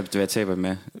 Hvad taber I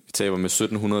med? Vi taber med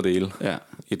 1700 dele. Ja.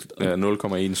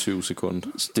 0,17 sekund.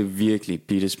 Så det er virkelig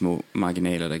bitte små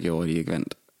marginaler, der gjorde, at I ikke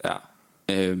vandt. Ja.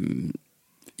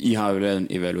 I har jo lavet en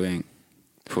evaluering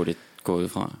på det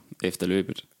gået fra efter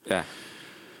løbet. Ja.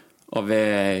 Og hvad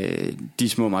er de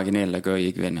små marginaler, der gør, at I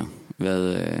ikke vinder?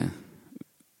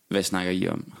 Hvad snakker I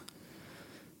om?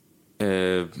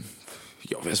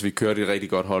 Jo, altså vi kørte et rigtig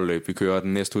godt holdløb. Vi kører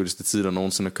den næsthurtigste tid, der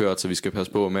nogensinde har kørt, så vi skal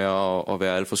passe på med at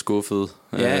være alt for skuffet.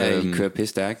 Ja, I kører pisse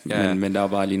stærkt, men der var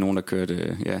bare lige nogen, der kørte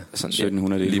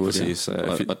 1700 lige præcis.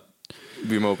 Og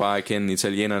vi må bare erkende,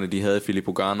 italienerne, de havde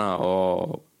Filippo Ganna,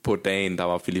 og på dagen, der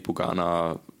var Filippo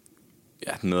Ganna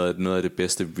noget af det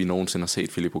bedste, vi nogensinde har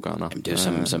set Filippo Ganna. Jamen, det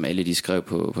er jo som alle de skrev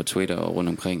på Twitter og rundt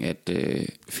omkring, at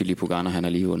Filippo Ganna, han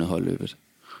har lige vundet holdløbet.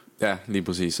 Ja, lige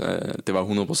præcis. Det var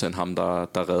 100% ham,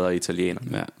 der redder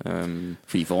italienerne. Ja.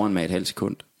 For I foran med et halvt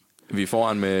sekund. Vi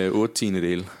foran med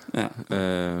 8/10. Ja.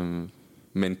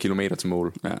 Med en kilometer til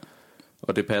mål. Ja.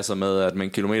 Og det passer med, at med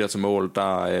en kilometer til mål,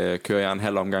 der kører jeg en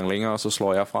halv omgang længere, og så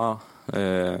slår jeg fra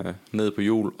ned på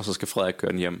hjul, og så skal Frederik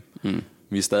køre den hjem.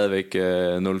 Vi er stadigvæk 0,7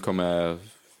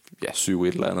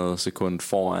 et eller andet sekund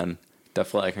foran, da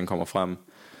Frederik han kommer frem.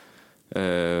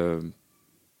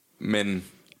 Men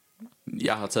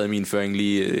jeg har taget min føring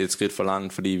lige et skridt for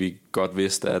langt, fordi vi godt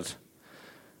vidste, at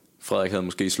Frederik havde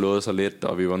måske slået sig lidt,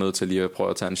 og vi var nødt til lige at prøve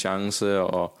at tage en chance,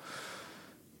 og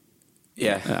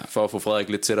for at få Frederik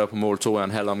lidt tættere på mål, tog jeg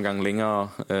en halv omgang længere.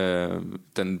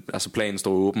 Planen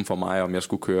stod åben for mig, om jeg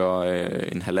skulle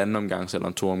køre en halvanden omgang eller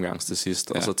en 2 omgang til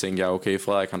sidst. Og så tænkte jeg, okay,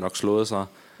 Frederik har nok slået sig,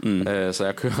 så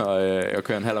jeg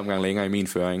kører en halv omgang længere i min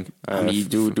føring.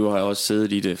 Du har også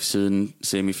siddet i det siden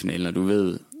semifinalen, og du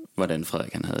ved, hvordan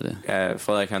Frederik han havde det. Ja,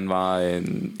 Frederik han var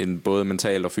en både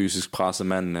mental og fysisk presset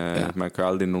mand. Man kan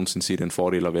aldrig nogensinde sige, det er en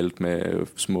fordel at vælte med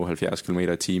små 70 km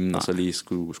i timen, og så lige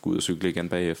skulle ud og cykle igen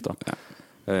bagefter.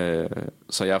 Ja.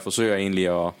 Så jeg forsøger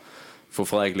egentlig at få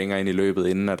Frederik længere ind i løbet,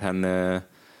 inden at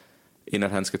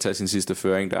han skal tage sin sidste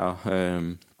føring der.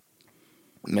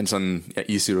 Men sådan,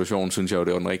 i situationen synes jeg jo,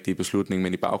 det var den rigtige beslutning,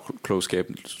 men i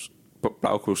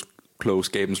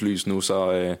bagklogskabens lys nu,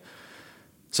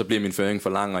 så bliver min føring for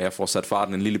lang, og jeg får sat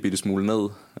farten en lille bitte smule ned.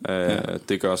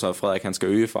 Det gør så, at Frederik han skal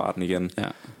øge farten igen.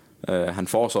 Han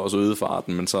får så også øget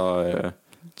farten, men så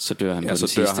dør han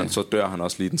så dør han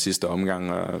også lige den sidste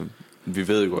omgang. Vi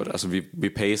ved jo godt, altså vi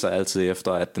pacer altid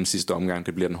efter, at den sidste omgang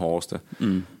det bliver den hårdeste.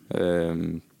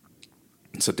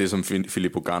 Så det som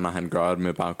Filippo Ganna han gør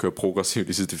med bare at køre progressivt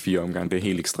de sidste 4 omgange, det er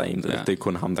helt ekstremt. Det er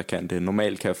kun ham der kan det.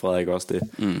 Normalt kan Frederik også det.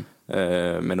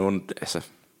 Men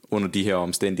under de her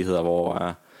omstændigheder,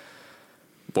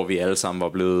 hvor vi alle sammen var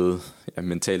blevet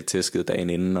mentalt tæsket dagen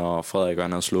inden, og Frederik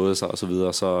han havde slået sig og så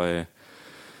videre,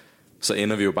 så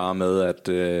ender vi jo bare med, at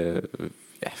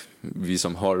vi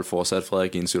som hold får sat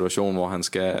Frederik i en situation, hvor han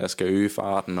skal øge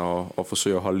farten og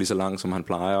forsøge at holde lige så langt, som han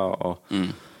plejer, og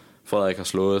Frederik har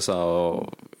slået sig,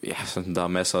 og sådan, der er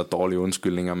masser af dårlige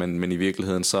undskyldninger, men i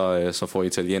virkeligheden så får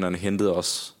italienerne hentet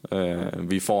os.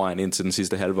 Vi foran ind til den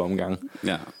sidste halve omgang,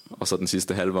 og så den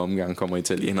sidste halve omgang kommer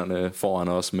italienerne foran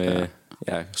os med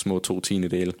små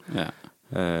 2/10.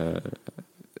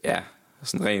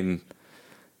 Sådan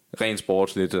ren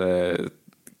sportsligt.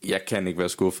 Jeg kan ikke være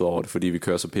skuffet over det, fordi vi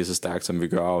kører så pisse stærkt, som vi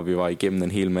gør, og vi var igennem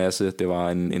en hel masse. Det var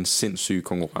en sindssyg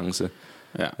konkurrence.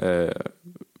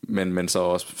 Men så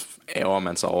også ærger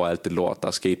man sig over alt det lort, der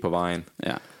er sket på vejen.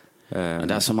 Og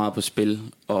der er så meget på spil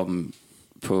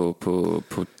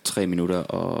på 3 minutter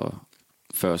og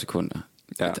 40 sekunder.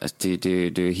 Altså,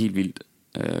 det er helt vildt.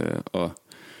 Og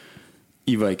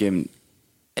I var igennem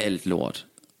alt lort,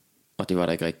 og det var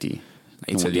der ikke rigtigt.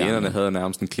 Italienerne havde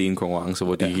nærmest en clean konkurrence,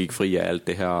 hvor de gik fri af alt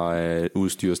det her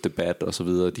udstyrsdebat og så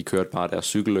videre. De kørte bare deres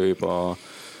cykelløb, og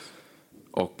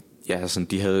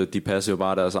sådan, de passede jo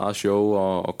bare deres eget show,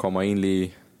 og kommer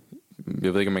egentlig,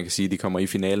 jeg ved ikke om man kan sige, de kommer i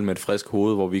finalen med et frisk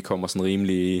hoved, hvor vi kommer sådan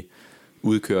rimelig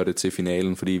udkørte til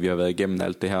finalen, fordi vi har været igennem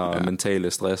alt det her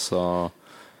mentale stress og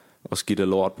skidt af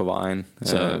lort på vejen.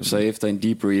 Så efter en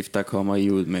debrief, der kommer I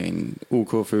ud med en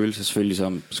OK følelse, selvfølgelig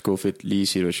som skuffet lige i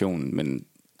situationen, men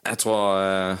jeg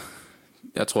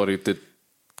tror det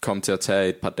kom til at tage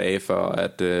et par dage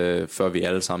før vi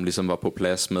alle sammen ligesom var på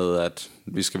plads med, at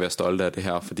vi skal være stolte af det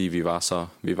her, fordi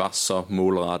vi var så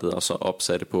målrettet og så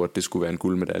opsatte på, at det skulle være en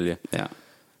guldmedalje.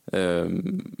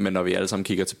 Men når vi alle sammen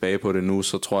kigger tilbage på det nu,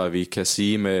 så tror jeg, vi kan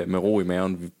sige med ro i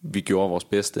maven, vi gjorde vores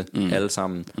bedste alle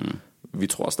sammen. Vi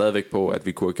tror stadigvæk på, at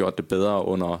vi kunne have gjort det bedre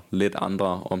under lidt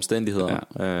andre omstændigheder.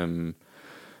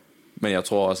 Men jeg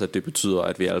tror også, at det betyder,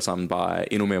 at vi alle sammen bare er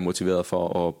endnu mere motiveret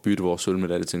for at bytte vores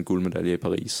sølvmedalje til en guldmedalje i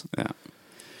Paris.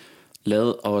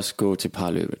 Lad os gå til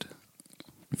parløbet,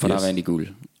 for der vandt I guld.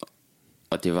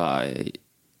 Og det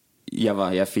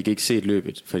var jeg fik ikke set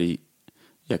løbet, fordi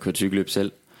jeg kørte cykelløb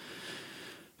selv.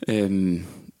 Men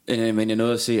jeg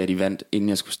nåede at se, at I vandt, inden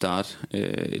jeg skulle starte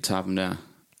etappen der.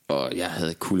 Og jeg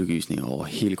havde kuldegysninger over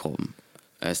hele kroppen.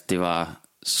 Altså, det var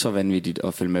så vanvittigt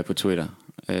at følge med på Twitter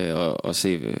og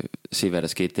se hvad der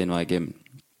skete den vej igennem.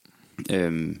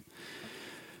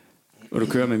 Og du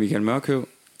kører med Michael Mørkøv.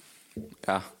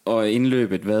 Og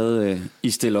indløbet, hvad I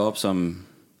stiller op som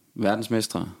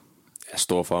verdensmestre?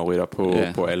 Store favoritter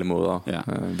på alle måder.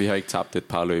 Vi har ikke tabt et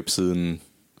par løb siden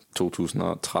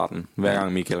 2013. Hver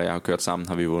gang Michael og jeg har kørt sammen,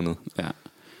 har vi vundet.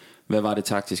 Hvad var det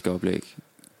taktiske oplæg?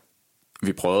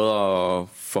 Vi prøvede at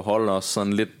forholde os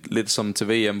sådan lidt som til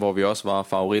VM, hvor vi også var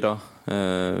favoritter.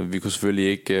 Vi kunne selvfølgelig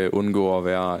ikke undgå at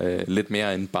være lidt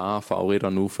mere end bare favoritter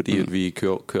nu, fordi at vi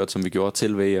kørte som vi gjorde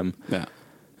til VM.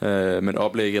 Men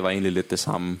oplægget var egentlig lidt det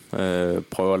samme.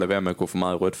 Prøve at lade være med at gå for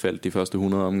meget i rødt felt de første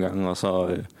 100 omgange,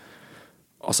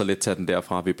 og så lidt tage den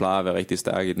derfra. Vi plejer at være rigtig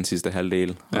stærke i den sidste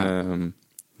halvdel.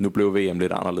 Nu blev VM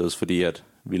lidt anderledes, fordi at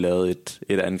vi lavede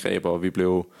et angreb, og vi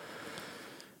blev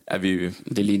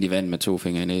Det er lige de vand med 2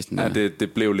 fingre i næsen. Ja,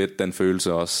 det blev lidt den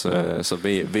følelse også. Så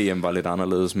VM var lidt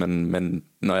anderledes, men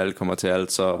når alt kommer til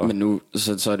alt, så... Men nu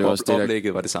så er det også det,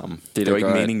 oplægget var det samme. Det var ikke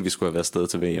meningen, vi skulle have været afsted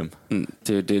til VM.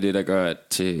 Det er det, der gør, at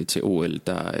til OL,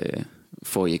 der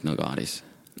får I ikke noget gratis.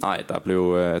 Nej,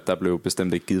 der blev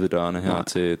bestemt ikke givet ved dørene her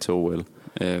til OL.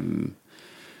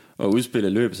 Og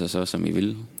udspillet løb sig så, som I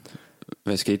ville.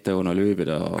 Hvad skete der under løbet?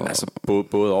 Altså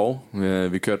både og.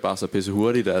 Vi kørte bare så pisse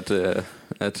hurtigt,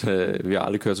 at vi har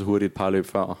aldrig kørt så hurtigt et par løb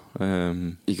før.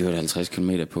 I kørte 50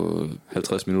 km på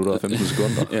 50 minutter og 15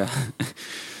 sekunder. Ja,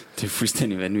 det er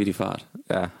fuldstændig vanvittig fart.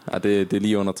 Ja, det er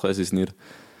lige under 60 i snit.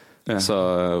 Ja. Så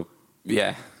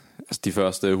altså de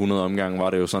første 100 omgange var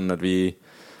det jo sådan, at vi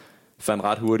fandt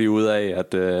ret hurtigt ud af,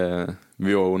 at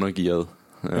vi var undergearet.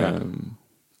 Ja.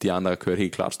 De andre kørte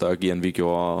helt klart større gear, end vi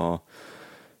gjorde, og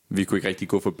vi kunne ikke rigtig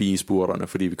gå forbi spurterne,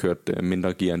 fordi vi kørte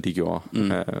mindre gear, end de gjorde.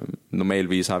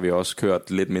 Normalvis har vi også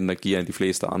kørt lidt mindre gear, end de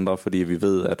fleste andre, fordi vi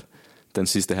ved, at den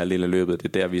sidste halvdel af løbet,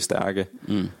 det er der, vi er stærke.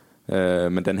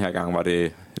 Men den her gang var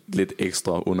det lidt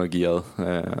ekstra undergearet,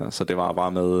 så det var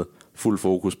bare med fuld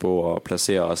fokus på at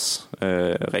placere os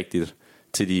rigtigt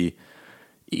til de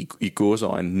i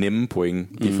gåseøjne nemme point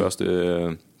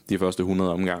de første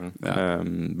 100 omgange. Ja.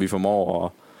 Vi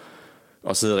formår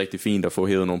at sidde rigtig fint og få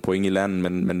hævet nogle point i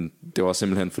landet, men det var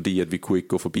simpelthen fordi, at vi kunne ikke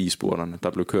gå forbi spurterne. Der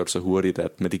blev kørt så hurtigt,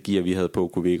 at med det gear, vi havde på,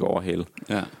 kunne vi ikke overhale.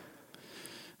 Ja.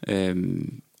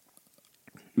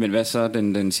 Men hvad så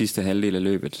den sidste halvdel af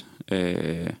løbet?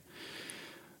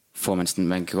 Får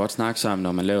man kan godt snakke sammen,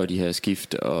 når man laver de her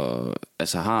skift, og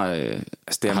altså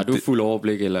har du fuld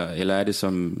overblik, eller er det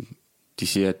som de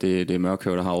siger, at det er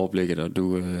Mørkøv, der har overblikket, og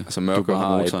du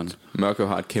Mørkøv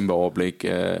har et kæmpe overblik.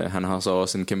 Han har så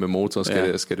også en kæmpe motor,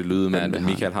 skal det lyde, men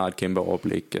Michael har et kæmpe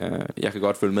overblik. Jeg kan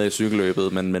godt følge med i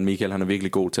cykelløbet, men Michael han er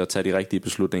virkelig god til at tage de rigtige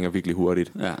beslutninger virkelig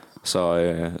hurtigt. Ja.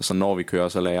 Så når vi kører,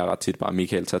 så lader jeg ret tit bare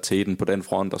Michael tage teten på den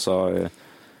front, og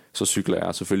så cykler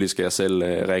jeg. Selvfølgelig skal jeg selv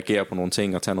reagere på nogle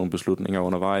ting og tage nogle beslutninger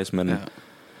undervejs, men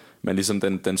ligesom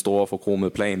den store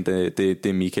forkromede plan, det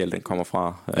er Michael, den kommer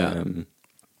fra. Ja.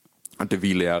 Og det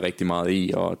hviler jeg rigtig meget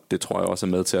i, og det tror jeg også er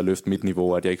med til at løfte mit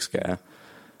niveau, at jeg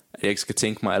ikke skal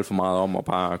tænke mig alt for meget om og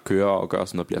bare køre og gøre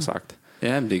sådan, der bliver sagt.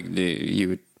 Ja, men det er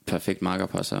jo et perfekt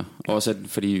makkerpar så. Også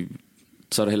fordi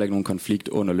så er der heller ikke nogen konflikt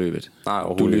under løbet. Nej,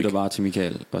 overhovedet du lytter bare til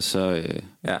Michael, og så...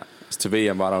 Ja, til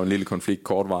VM var der jo en lille konflikt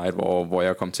kortvarigt, hvor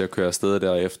jeg kom til at køre afsted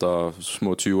der efter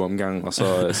små 20 omgange, og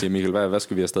så siger Michael, hvad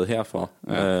skal vi afsted herfor?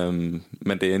 Ja.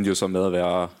 Men det endte jo så med at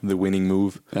være the winning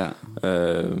move. Ja.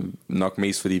 Nok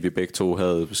mest fordi vi begge to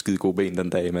havde skide gode ben den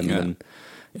dag, men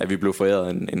vi blev foræret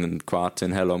en kvart til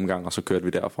en halv omgang, og så kørte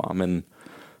vi derfra. Men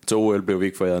til OL blev vi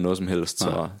ikke foræret noget som helst,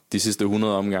 så de sidste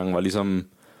 100 omgange var ligesom...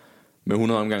 Med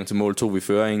 100 omgang til mål tog vi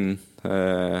føringen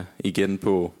igen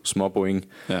på små point.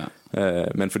 Ja.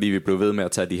 Men fordi vi blev ved med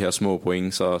at tage de her små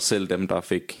point, så selv dem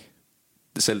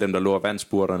der lå af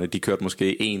vandspurterne, de kørte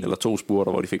måske 1 eller 2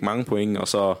 spurter, hvor de fik mange point, og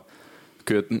så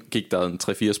gik der en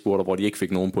 3-4 spurter, hvor de ikke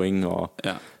fik nogen point, og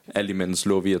alt imens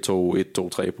lå vi og tog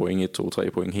 1-2-3 point, 1-2-3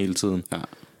 point hele tiden. Ja.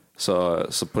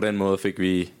 Så på den måde fik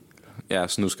vi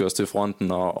snusket os til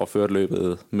fronten og ført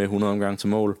løbet med 100 omgang til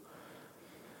mål.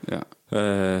 Ja.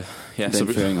 Den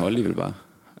føring holdt de vel bare?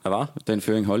 Hvad? Den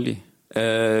føring holdt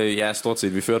de? Stort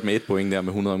set. Vi førte med 1 point der med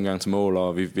 100 omgang til mål,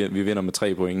 og vi vinder med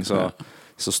 3 point,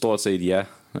 så stort set ja.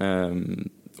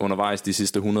 Undervejs de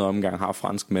sidste 100 omgang har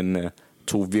franskmændene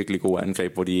 2 virkelig gode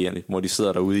angreb, hvor de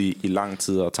sidder derude i lang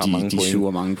tid og tager mange point. De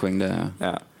suger mange point der.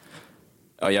 Ja.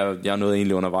 Og jeg nåede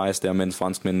egentlig undervejs der, mens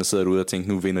franskmændene sidder derude og tænkte,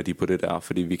 nu vinder de på det der,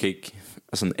 fordi vi kan ikke...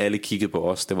 Altså alle kiggede på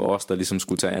os. Det var os, der ligesom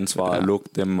skulle tage ansvar og lukke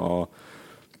dem, og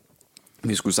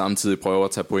vi skulle samtidig prøve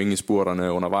at tage point i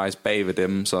spurterne undervejs bag ved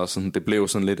dem, så sådan, det blev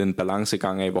sådan lidt en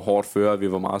balancegang af, hvor hårdt fører vi,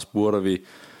 hvor meget spurter vi,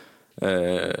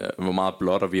 hvor meget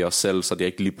blotter vi os selv, så det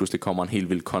ikke lige pludselig kommer en helt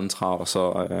vild kontra, og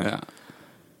så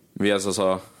vi er altså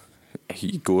så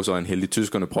i gåseøjne heldige.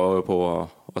 Tyskerne prøver på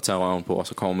at tage røven på, og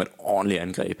så kommer med et ordentligt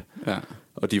angreb. Ja.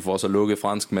 Og de får så lukket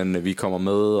franskmændene, vi kommer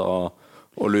med,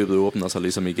 og løbet åbner sig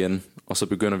ligesom igen, og så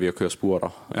begynder vi at køre spurter.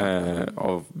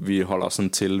 Og vi holder sådan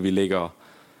til, vi ligger...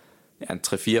 Ja,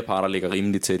 3-4 par, der ligger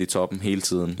rimelig tæt i toppen hele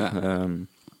tiden. Ja.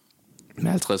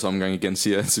 Med 50 omgang igen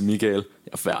siger jeg til Michael,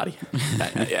 jeg er færdig.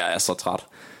 Jeg er så træt.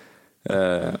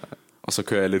 Og så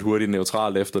kører jeg lidt hurtigt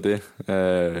neutralt efter det.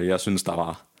 Jeg synes, der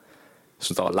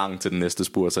var langt til den næste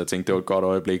spurt, så jeg tænkte, det var et godt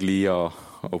øjeblik lige at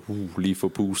lige få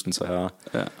pusten. Så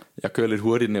jeg kører lidt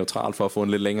hurtigt neutralt for at få en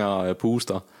lidt længere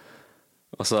puster.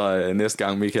 Og så næste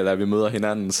gang, Michael, da vi møder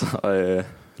hinanden, så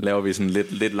laver vi sådan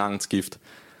lidt langt skift,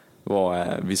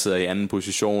 hvor vi sidder i anden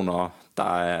position, og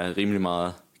der er rimelig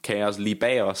meget kaos lige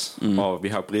bag os, og vi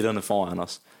har britterne foran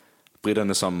os.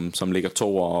 britterne, som ligger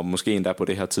 2, og måske endda på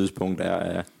det her tidspunkt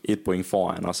er 1 point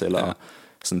foran os, eller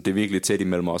sådan, det er virkelig tæt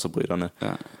imellem os og britterne.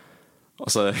 Ja.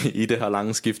 Og så i det her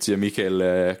lange skift siger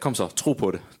Michael, kom så,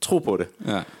 tro på det.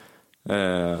 Ja.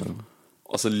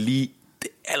 Og så lige det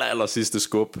aller sidste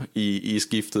skub i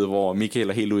skiftet, hvor Michael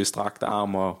er helt ude i strakt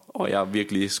arm, og jeg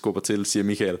virkelig skubber til, siger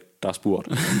Michael, der er spurt.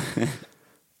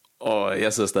 Og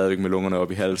jeg sidder stadigvæk med lungerne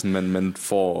op i halsen, men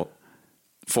får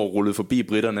rullet forbi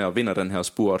britterne og vinder den her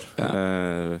spurt. Ja.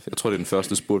 Jeg tror, det er den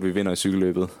første spurt, vi vinder i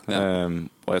cykelløbet. Ja.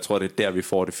 Og jeg tror, det er der, vi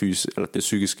får det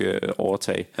psykiske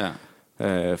overtag. Ja.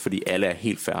 Fordi alle er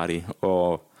helt færdige.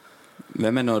 Og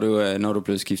hvad med, når du er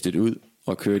blevet skiftet ud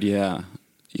og kører de her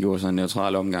i går sådan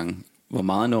neutrale omgang? Hvor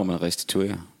meget når man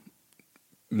restituerer?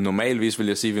 Normalvis vil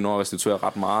jeg sige, at vi når at restituere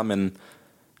ret meget, men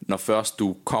når først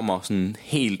du kommer sådan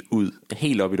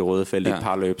helt op i det røde felt i et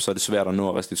par løb, så er det svært at nå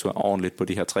at restituere ordentligt på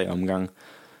de her 3 omgange.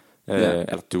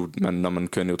 Når man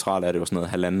kører neutral, er det jo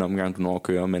sådan noget 1,5 omgang, du når at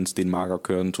køre, mens din marker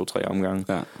kører den 2-3 omgange.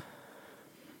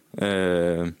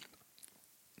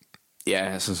 Ja.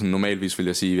 Altså sådan normalvis vil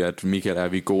jeg sige, at Michael er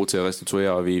vi gode til at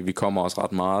restituere, og vi kommer også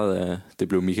ret meget. Det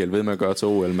blev Michael ved med at gøre til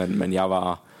OL, men jeg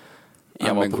var...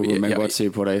 Man kunne godt se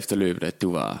på dig efterløbet, at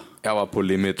du var... Jeg var på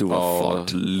limit, du var og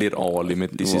lidt over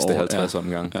limit de sidste 50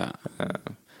 omgange. Ja.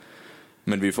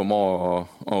 Men vi formår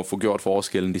at få gjort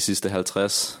forskellen de sidste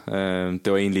 50.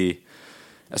 Det var egentlig...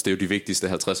 Altså det er jo de vigtigste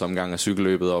 50 omgange af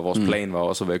cykelløbet, og vores plan var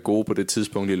også at være gode på det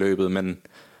tidspunkt i løbet, men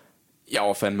jeg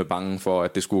var fandme bange for,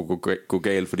 at det skulle gå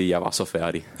galt, fordi jeg var så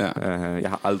færdig. Ja. Jeg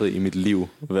har aldrig i mit liv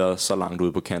været så langt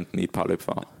ude på kanten i et par løb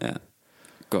før. Ja.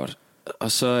 Godt.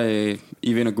 Og så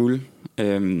I vinder guld.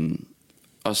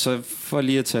 Og så for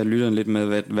lige at tage lytteren lidt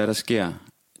med, hvad der sker,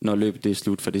 når løbet det er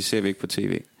slut, for det ser vi ikke på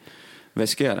tv. Hvad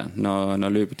sker der, når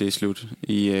løbet det er slut?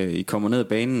 I kommer ned ad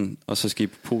banen, og så skal I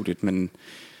på podiet, men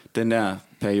den der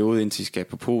periode, indtil I skal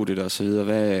på podiet og så videre,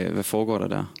 hvad foregår der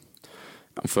der?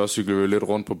 Først cykler vi lidt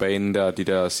rundt på banen der, de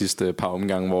der sidste par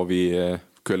omgange, hvor vi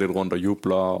kører lidt rundt og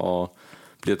jubler, og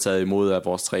bliver taget imod af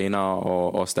vores trænere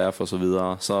og staff og så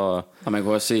videre. Og man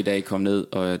kunne også se, da I kom ned,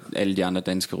 og alle de andre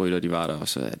danske rytter, de var der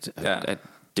også, at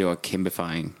det var kæmpe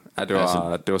fejring. Ja, det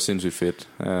var sindssygt fedt.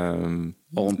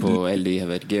 Ovenpå alt det, I har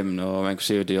været igennem, og man kunne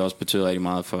se, at det også betyder rigtig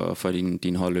meget for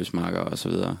dine holdløsmarker og så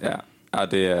videre. Ja,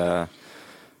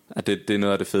 det er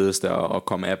noget af det fedeste at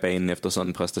komme af banen efter sådan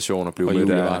en præstation og blive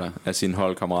mødt af sine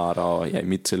holdkammerater, og i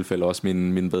mit tilfælde også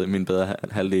min bedre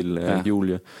halvdel,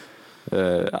 Julie.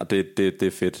 Det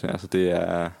er fedt. Altså det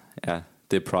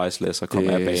er priceless at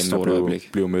komme af banen og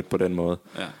blive mødt på den måde.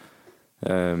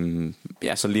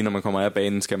 Så lige når man kommer af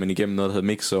banen, skal man igennem noget der hedder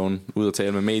mix zone, ud og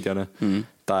tale med medierne.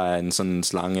 Der er en sådan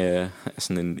slange,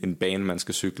 sådan en bane man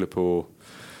skal cykle på,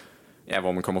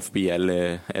 hvor man kommer forbi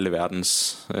alle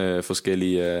verdens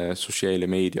forskellige sociale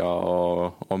medier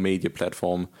og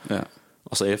medieplatforme.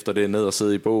 Og så efter det ned og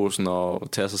sidde i båsen og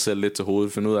tage sig selv lidt til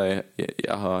hovedet, finde ud af, at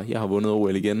jeg har vundet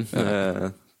OL igen.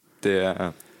 Det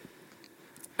er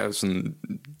sådan,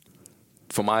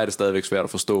 for mig er det stadigvæk svært at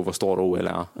forstå, hvor stort OL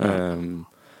er.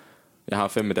 Jeg har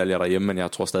 5 medaljer derhjemme, men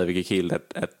jeg tror stadigvæk ikke helt,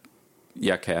 at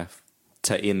jeg kan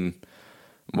tage ind,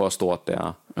 hvor stort det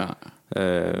er.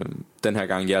 Den her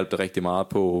gang hjalp det rigtig meget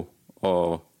på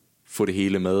at få det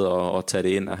hele med og tage det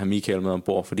ind og have Michael med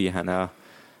ombord, fordi han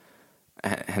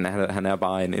er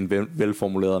bare en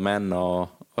velformuleret mand, og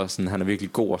sådan, han er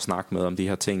virkelig god at snakke med om de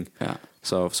her ting.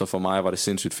 Så for mig var det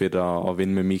sindssygt fedt at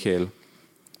vinde med Michael,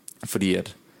 fordi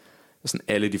at sådan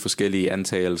alle de forskellige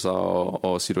antagelser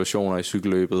og situationer i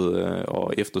cykelløbet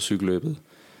og efter cykelløbet,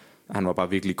 han var bare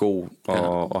virkelig god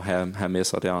at have med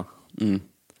sig der.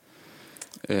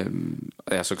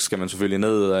 Så skal man selvfølgelig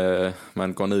ned,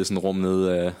 man går ned i sådan et rum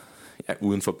nede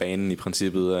uden for banen i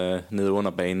princippet, nede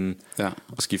under banen,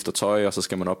 og skifter tøj, og så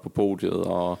skal man op på podiet,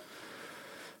 og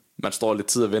man står lidt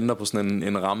tid og venter på sådan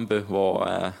en rampe, hvor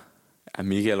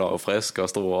Michael var frisk og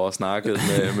stod og snakkede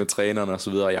med trænerne og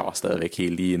så videre, og jeg var stadigvæk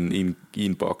helt i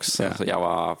en boks. Altså, jeg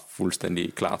var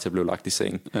fuldstændig klar til at blive lagt i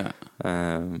seng.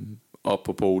 Op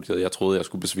på podiet, jeg troede jeg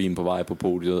skulle besvime på vej på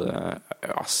podiet.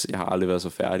 Jeg har aldrig været så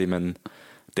færdig, men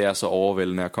det er så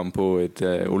overvældende at komme på et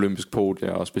olympisk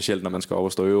podie, og specielt når man skal op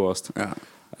og stå øverst,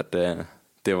 at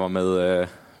det var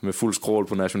med fuld skrål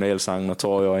på nationalsangen og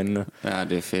tårer i øjnene. Ja,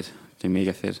 det er fedt. Det er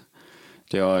mega fedt.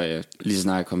 Det var lige så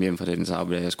snart jeg kom hjem fra den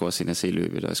arbejde, jeg skulle også ind og se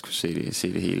løbet, og jeg skulle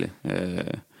se det hele.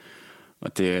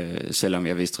 Og det, selvom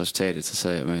jeg vidste resultatet, så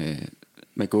sad jeg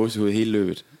med gåsehud hele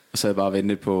løbet, og så havde jeg bare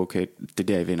ventet på, okay, det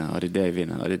er der I vinder, og det er der I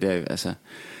vinder, og det er der altså,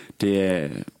 det er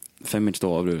fandme en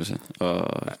stor oplevelse. Og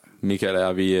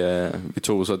Michael vi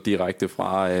tog så direkte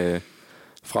fra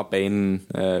fra banen.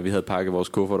 Vi havde pakket vores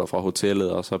kufferter fra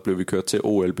hotellet, og så blev vi kørt til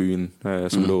OL-byen,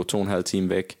 som lå 2,5 timer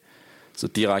væk. Så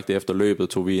direkte efter løbet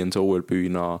tog vi ind til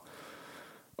OL-byen, og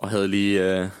havde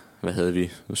lige,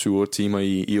 7-8 timer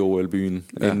i OL-byen,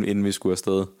 inden vi skulle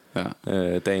afsted.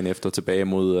 Ja. Dagen efter tilbage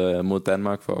mod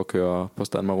Danmark for at køre på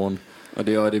Danmark rundt. Og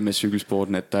det er også det med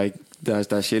cykelsporten, at der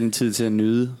er sjældent tid til at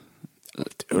nyde det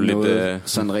er jo noget lidt,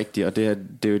 sådan rigtigt, og det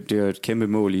er jo et kæmpe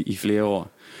mål i flere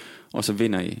år. Og så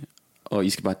vinder I, og I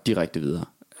skal bare direkte videre.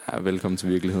 Ja, velkommen til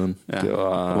virkeligheden. Ja.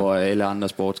 Hvor alle andre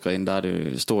sportsgrene, der er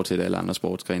det stort set alle andre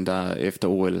sportsgrene, der efter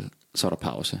OL, så er der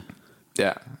pause.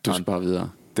 Ja. Du skal bare videre.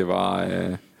 Det var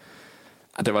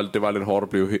lidt hårdt at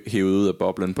blive hævet ud af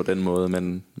boblen på den måde,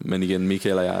 men igen,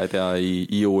 Michael og jeg der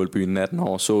i OL-byen 18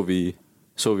 år, så vi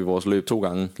vores løb 2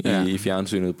 gange i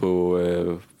fjernsynet på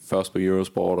først på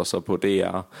Eurosport og så på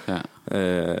DR. Ja.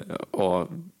 Og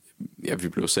ja, vi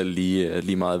blev selv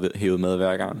lige meget hævet med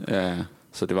hver gang. Ja.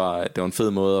 Så det var en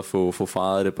fed måde at få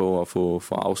fejret det på og få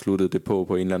afsluttet det på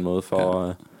en eller anden måde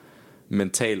for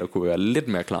mentalt at kunne være lidt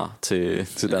mere klar til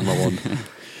Danmark rundt.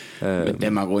 Men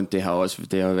Danmark rundt, det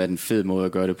har været en fed måde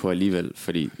at gøre det på alligevel,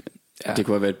 fordi det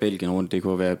kunne have været Belgien rundt, det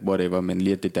kunne have været whatever, men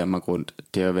lige at det er Danmark rundt,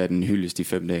 det har været en hyldest i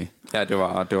 5 dage. Ja, det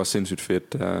var sindssygt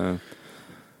fedt.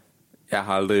 Jeg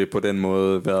har aldrig på den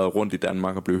måde været rundt i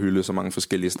Danmark og blevet hyldet så mange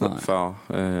forskellige steder før.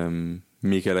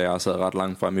 Michael og jeg sad ret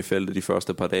langt frem i feltet de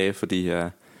første par dage, fordi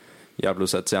jeg blev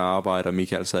sat til at arbejde, og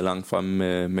Michael sad langt frem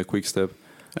med Quickstep.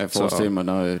 Jeg forestiller mig,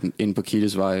 når inde på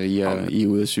Kittesvej, I er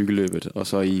ude af cykelløbet, og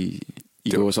så I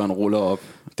går sådan ruller op.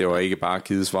 Det var ikke bare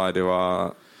Kittesvej, det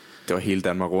var hele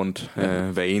Danmark rundt.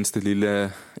 Hver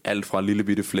eneste alt fra lille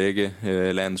bitte flække,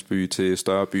 landsby til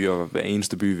større byer, hver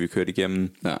eneste by vi kørte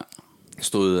igennem. Ja.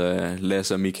 Stod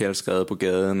Lasse og Michael skrevet på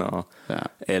gaden, og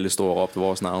alle stod og råbte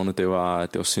vores navne. Det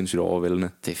var sindssygt overvældende.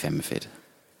 Det er fandme fedt.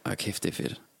 Og kæft, det er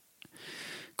fedt.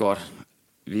 Godt.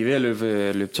 Vi er ved at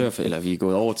løbe tør, eller vi er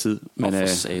gået over tid. Men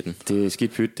det er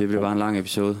skidt pyt, det bliver bare en lang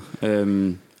episode.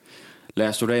 Lad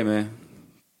os slutte af med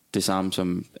det samme,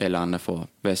 som alle andre får.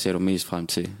 Hvad ser du mest frem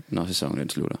til, når sæsonen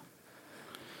slutter?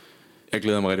 Jeg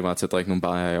glæder mig rigtig meget til at drikke nogle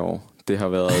bajer i år. Det har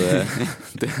været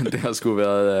det har sgu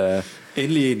været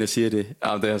endelig en der siger det.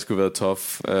 Ja, det har sgu været tough.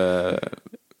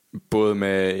 Både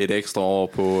med et ekstra år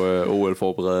på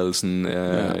OL-forberedelsen,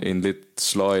 en lidt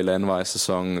sløj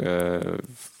landevejssæson.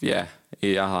 Jeg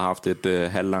har haft et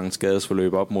halvlangt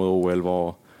skadesforløb op mod OL,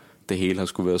 hvor det hele har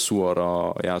sgu været surt,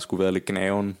 og jeg har sgu været lidt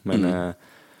gnaven. Men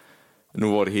nu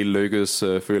hvor det hele lykkes,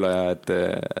 føler jeg, at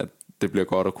det bliver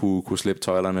godt at kunne slippe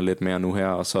tøjlerne lidt mere nu her,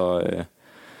 og så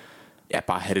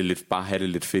bare have det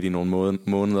lidt fedt i nogle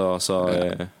måneder, og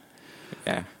så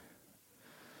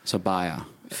så bare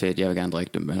fedt, jeg vil gerne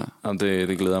drikke dem med her. Jamen,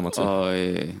 det glæder jeg mig til. Og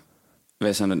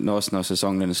hvad så, når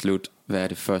sæsonen er slut, hvad er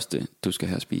det første, du skal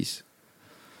have at spise?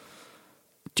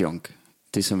 Junk.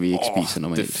 Det som vi ikke spiser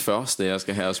normalt. Det første, jeg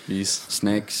skal have at spise.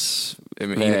 Snacks.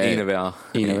 En af hver.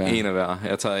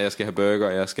 Jeg skal have burger,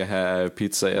 jeg skal have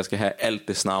pizza, jeg skal have alt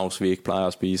det snavs, vi ikke plejer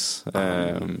at spise.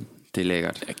 Det er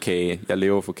lækkert. Kage. Jeg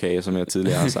lever for kage, som jeg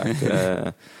tidligere har sagt.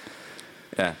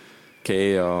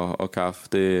 Kage og kaffe.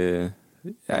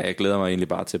 Jeg glæder mig egentlig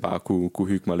bare til at kunne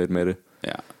hygge mig lidt med det.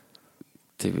 Ja,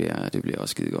 det bliver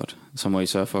også skide godt. Så må I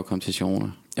sørge for at komme til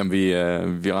Sjone. Jamen,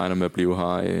 vi regner med at blive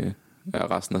her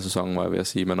resten af sæsonen, må jeg vil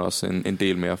sige, men også en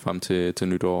del mere frem til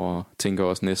nytår, og tænker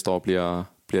også næste år bliver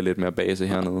lidt mere base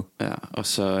hernede. Ja, og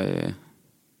så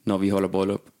når vi holder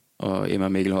bryllup, og Emma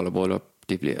og Mikkel holder bryllup,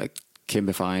 det bliver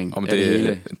kæmpe fejring af det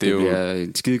hele. Det bliver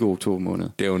en skidegod 2 måneder.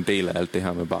 Det er jo en del af alt det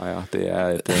her med bajer. Det er,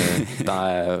 at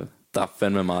der er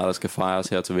fandme meget, der skal fejres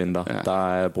her til vinter. Ja.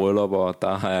 Der er bryllupper,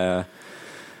 der er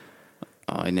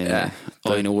og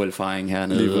en OL-fejring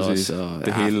hernede også. Og,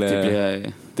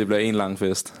 det bliver en lang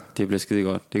fest. Det bliver skide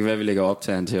godt. Det kan være, at vi lægger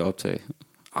optageren til at optage.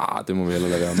 Det må vi heller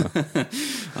lade være med.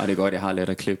 Det er godt, jeg har let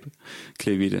at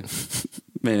klippe i det.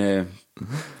 Men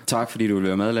tak fordi du ville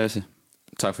være med, Lasse.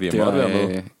 Tak fordi jeg måtte være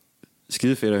med.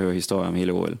 Skide fedt at høre historier om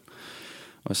hele OL.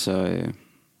 Og så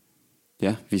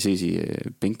vi ses i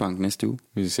Bing Bang næste uge.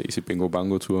 Vi ses i Bingo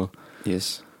Bango Tour.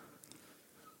 Yes.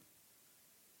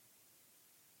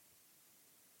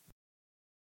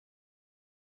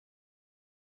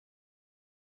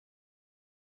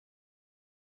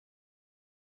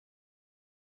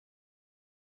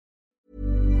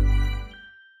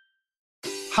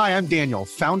 Hi, I'm Daniel,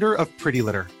 founder of Pretty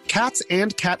Litter. Cats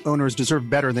and cat owners deserve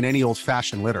better than any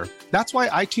old-fashioned litter. That's why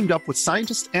I teamed up with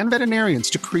scientists and veterinarians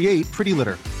to create Pretty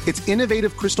Litter. Its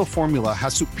innovative crystal formula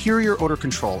has superior odor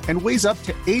control and weighs up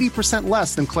to 80%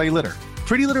 less than clay litter.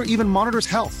 Pretty Litter even monitors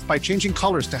health by changing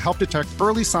colors to help detect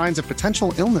early signs of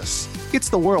potential illness. It's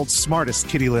the world's smartest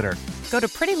kitty litter. Go to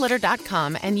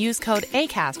prettylitter.com and use code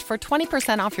ACAST for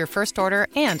 20% off your first order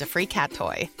and a free cat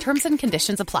toy. Terms and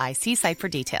conditions apply. See site for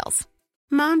details.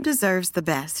 Mom deserves the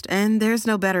best, and there's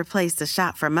no better place to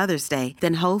shop for Mother's Day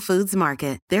than Whole Foods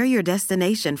Market. They're your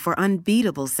destination for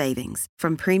unbeatable savings,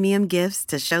 from premium gifts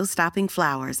to show-stopping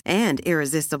flowers and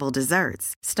irresistible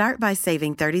desserts. Start by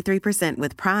saving 33%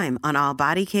 with Prime on all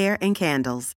body care and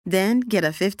candles. Then get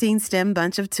a 15-stem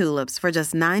bunch of tulips for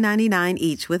just $9.99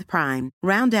 each with Prime.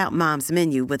 Round out Mom's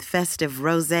menu with festive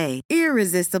rosé,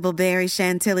 irresistible berry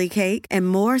chantilly cake, and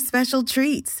more special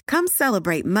treats. Come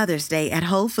celebrate Mother's Day at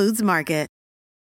Whole Foods Market.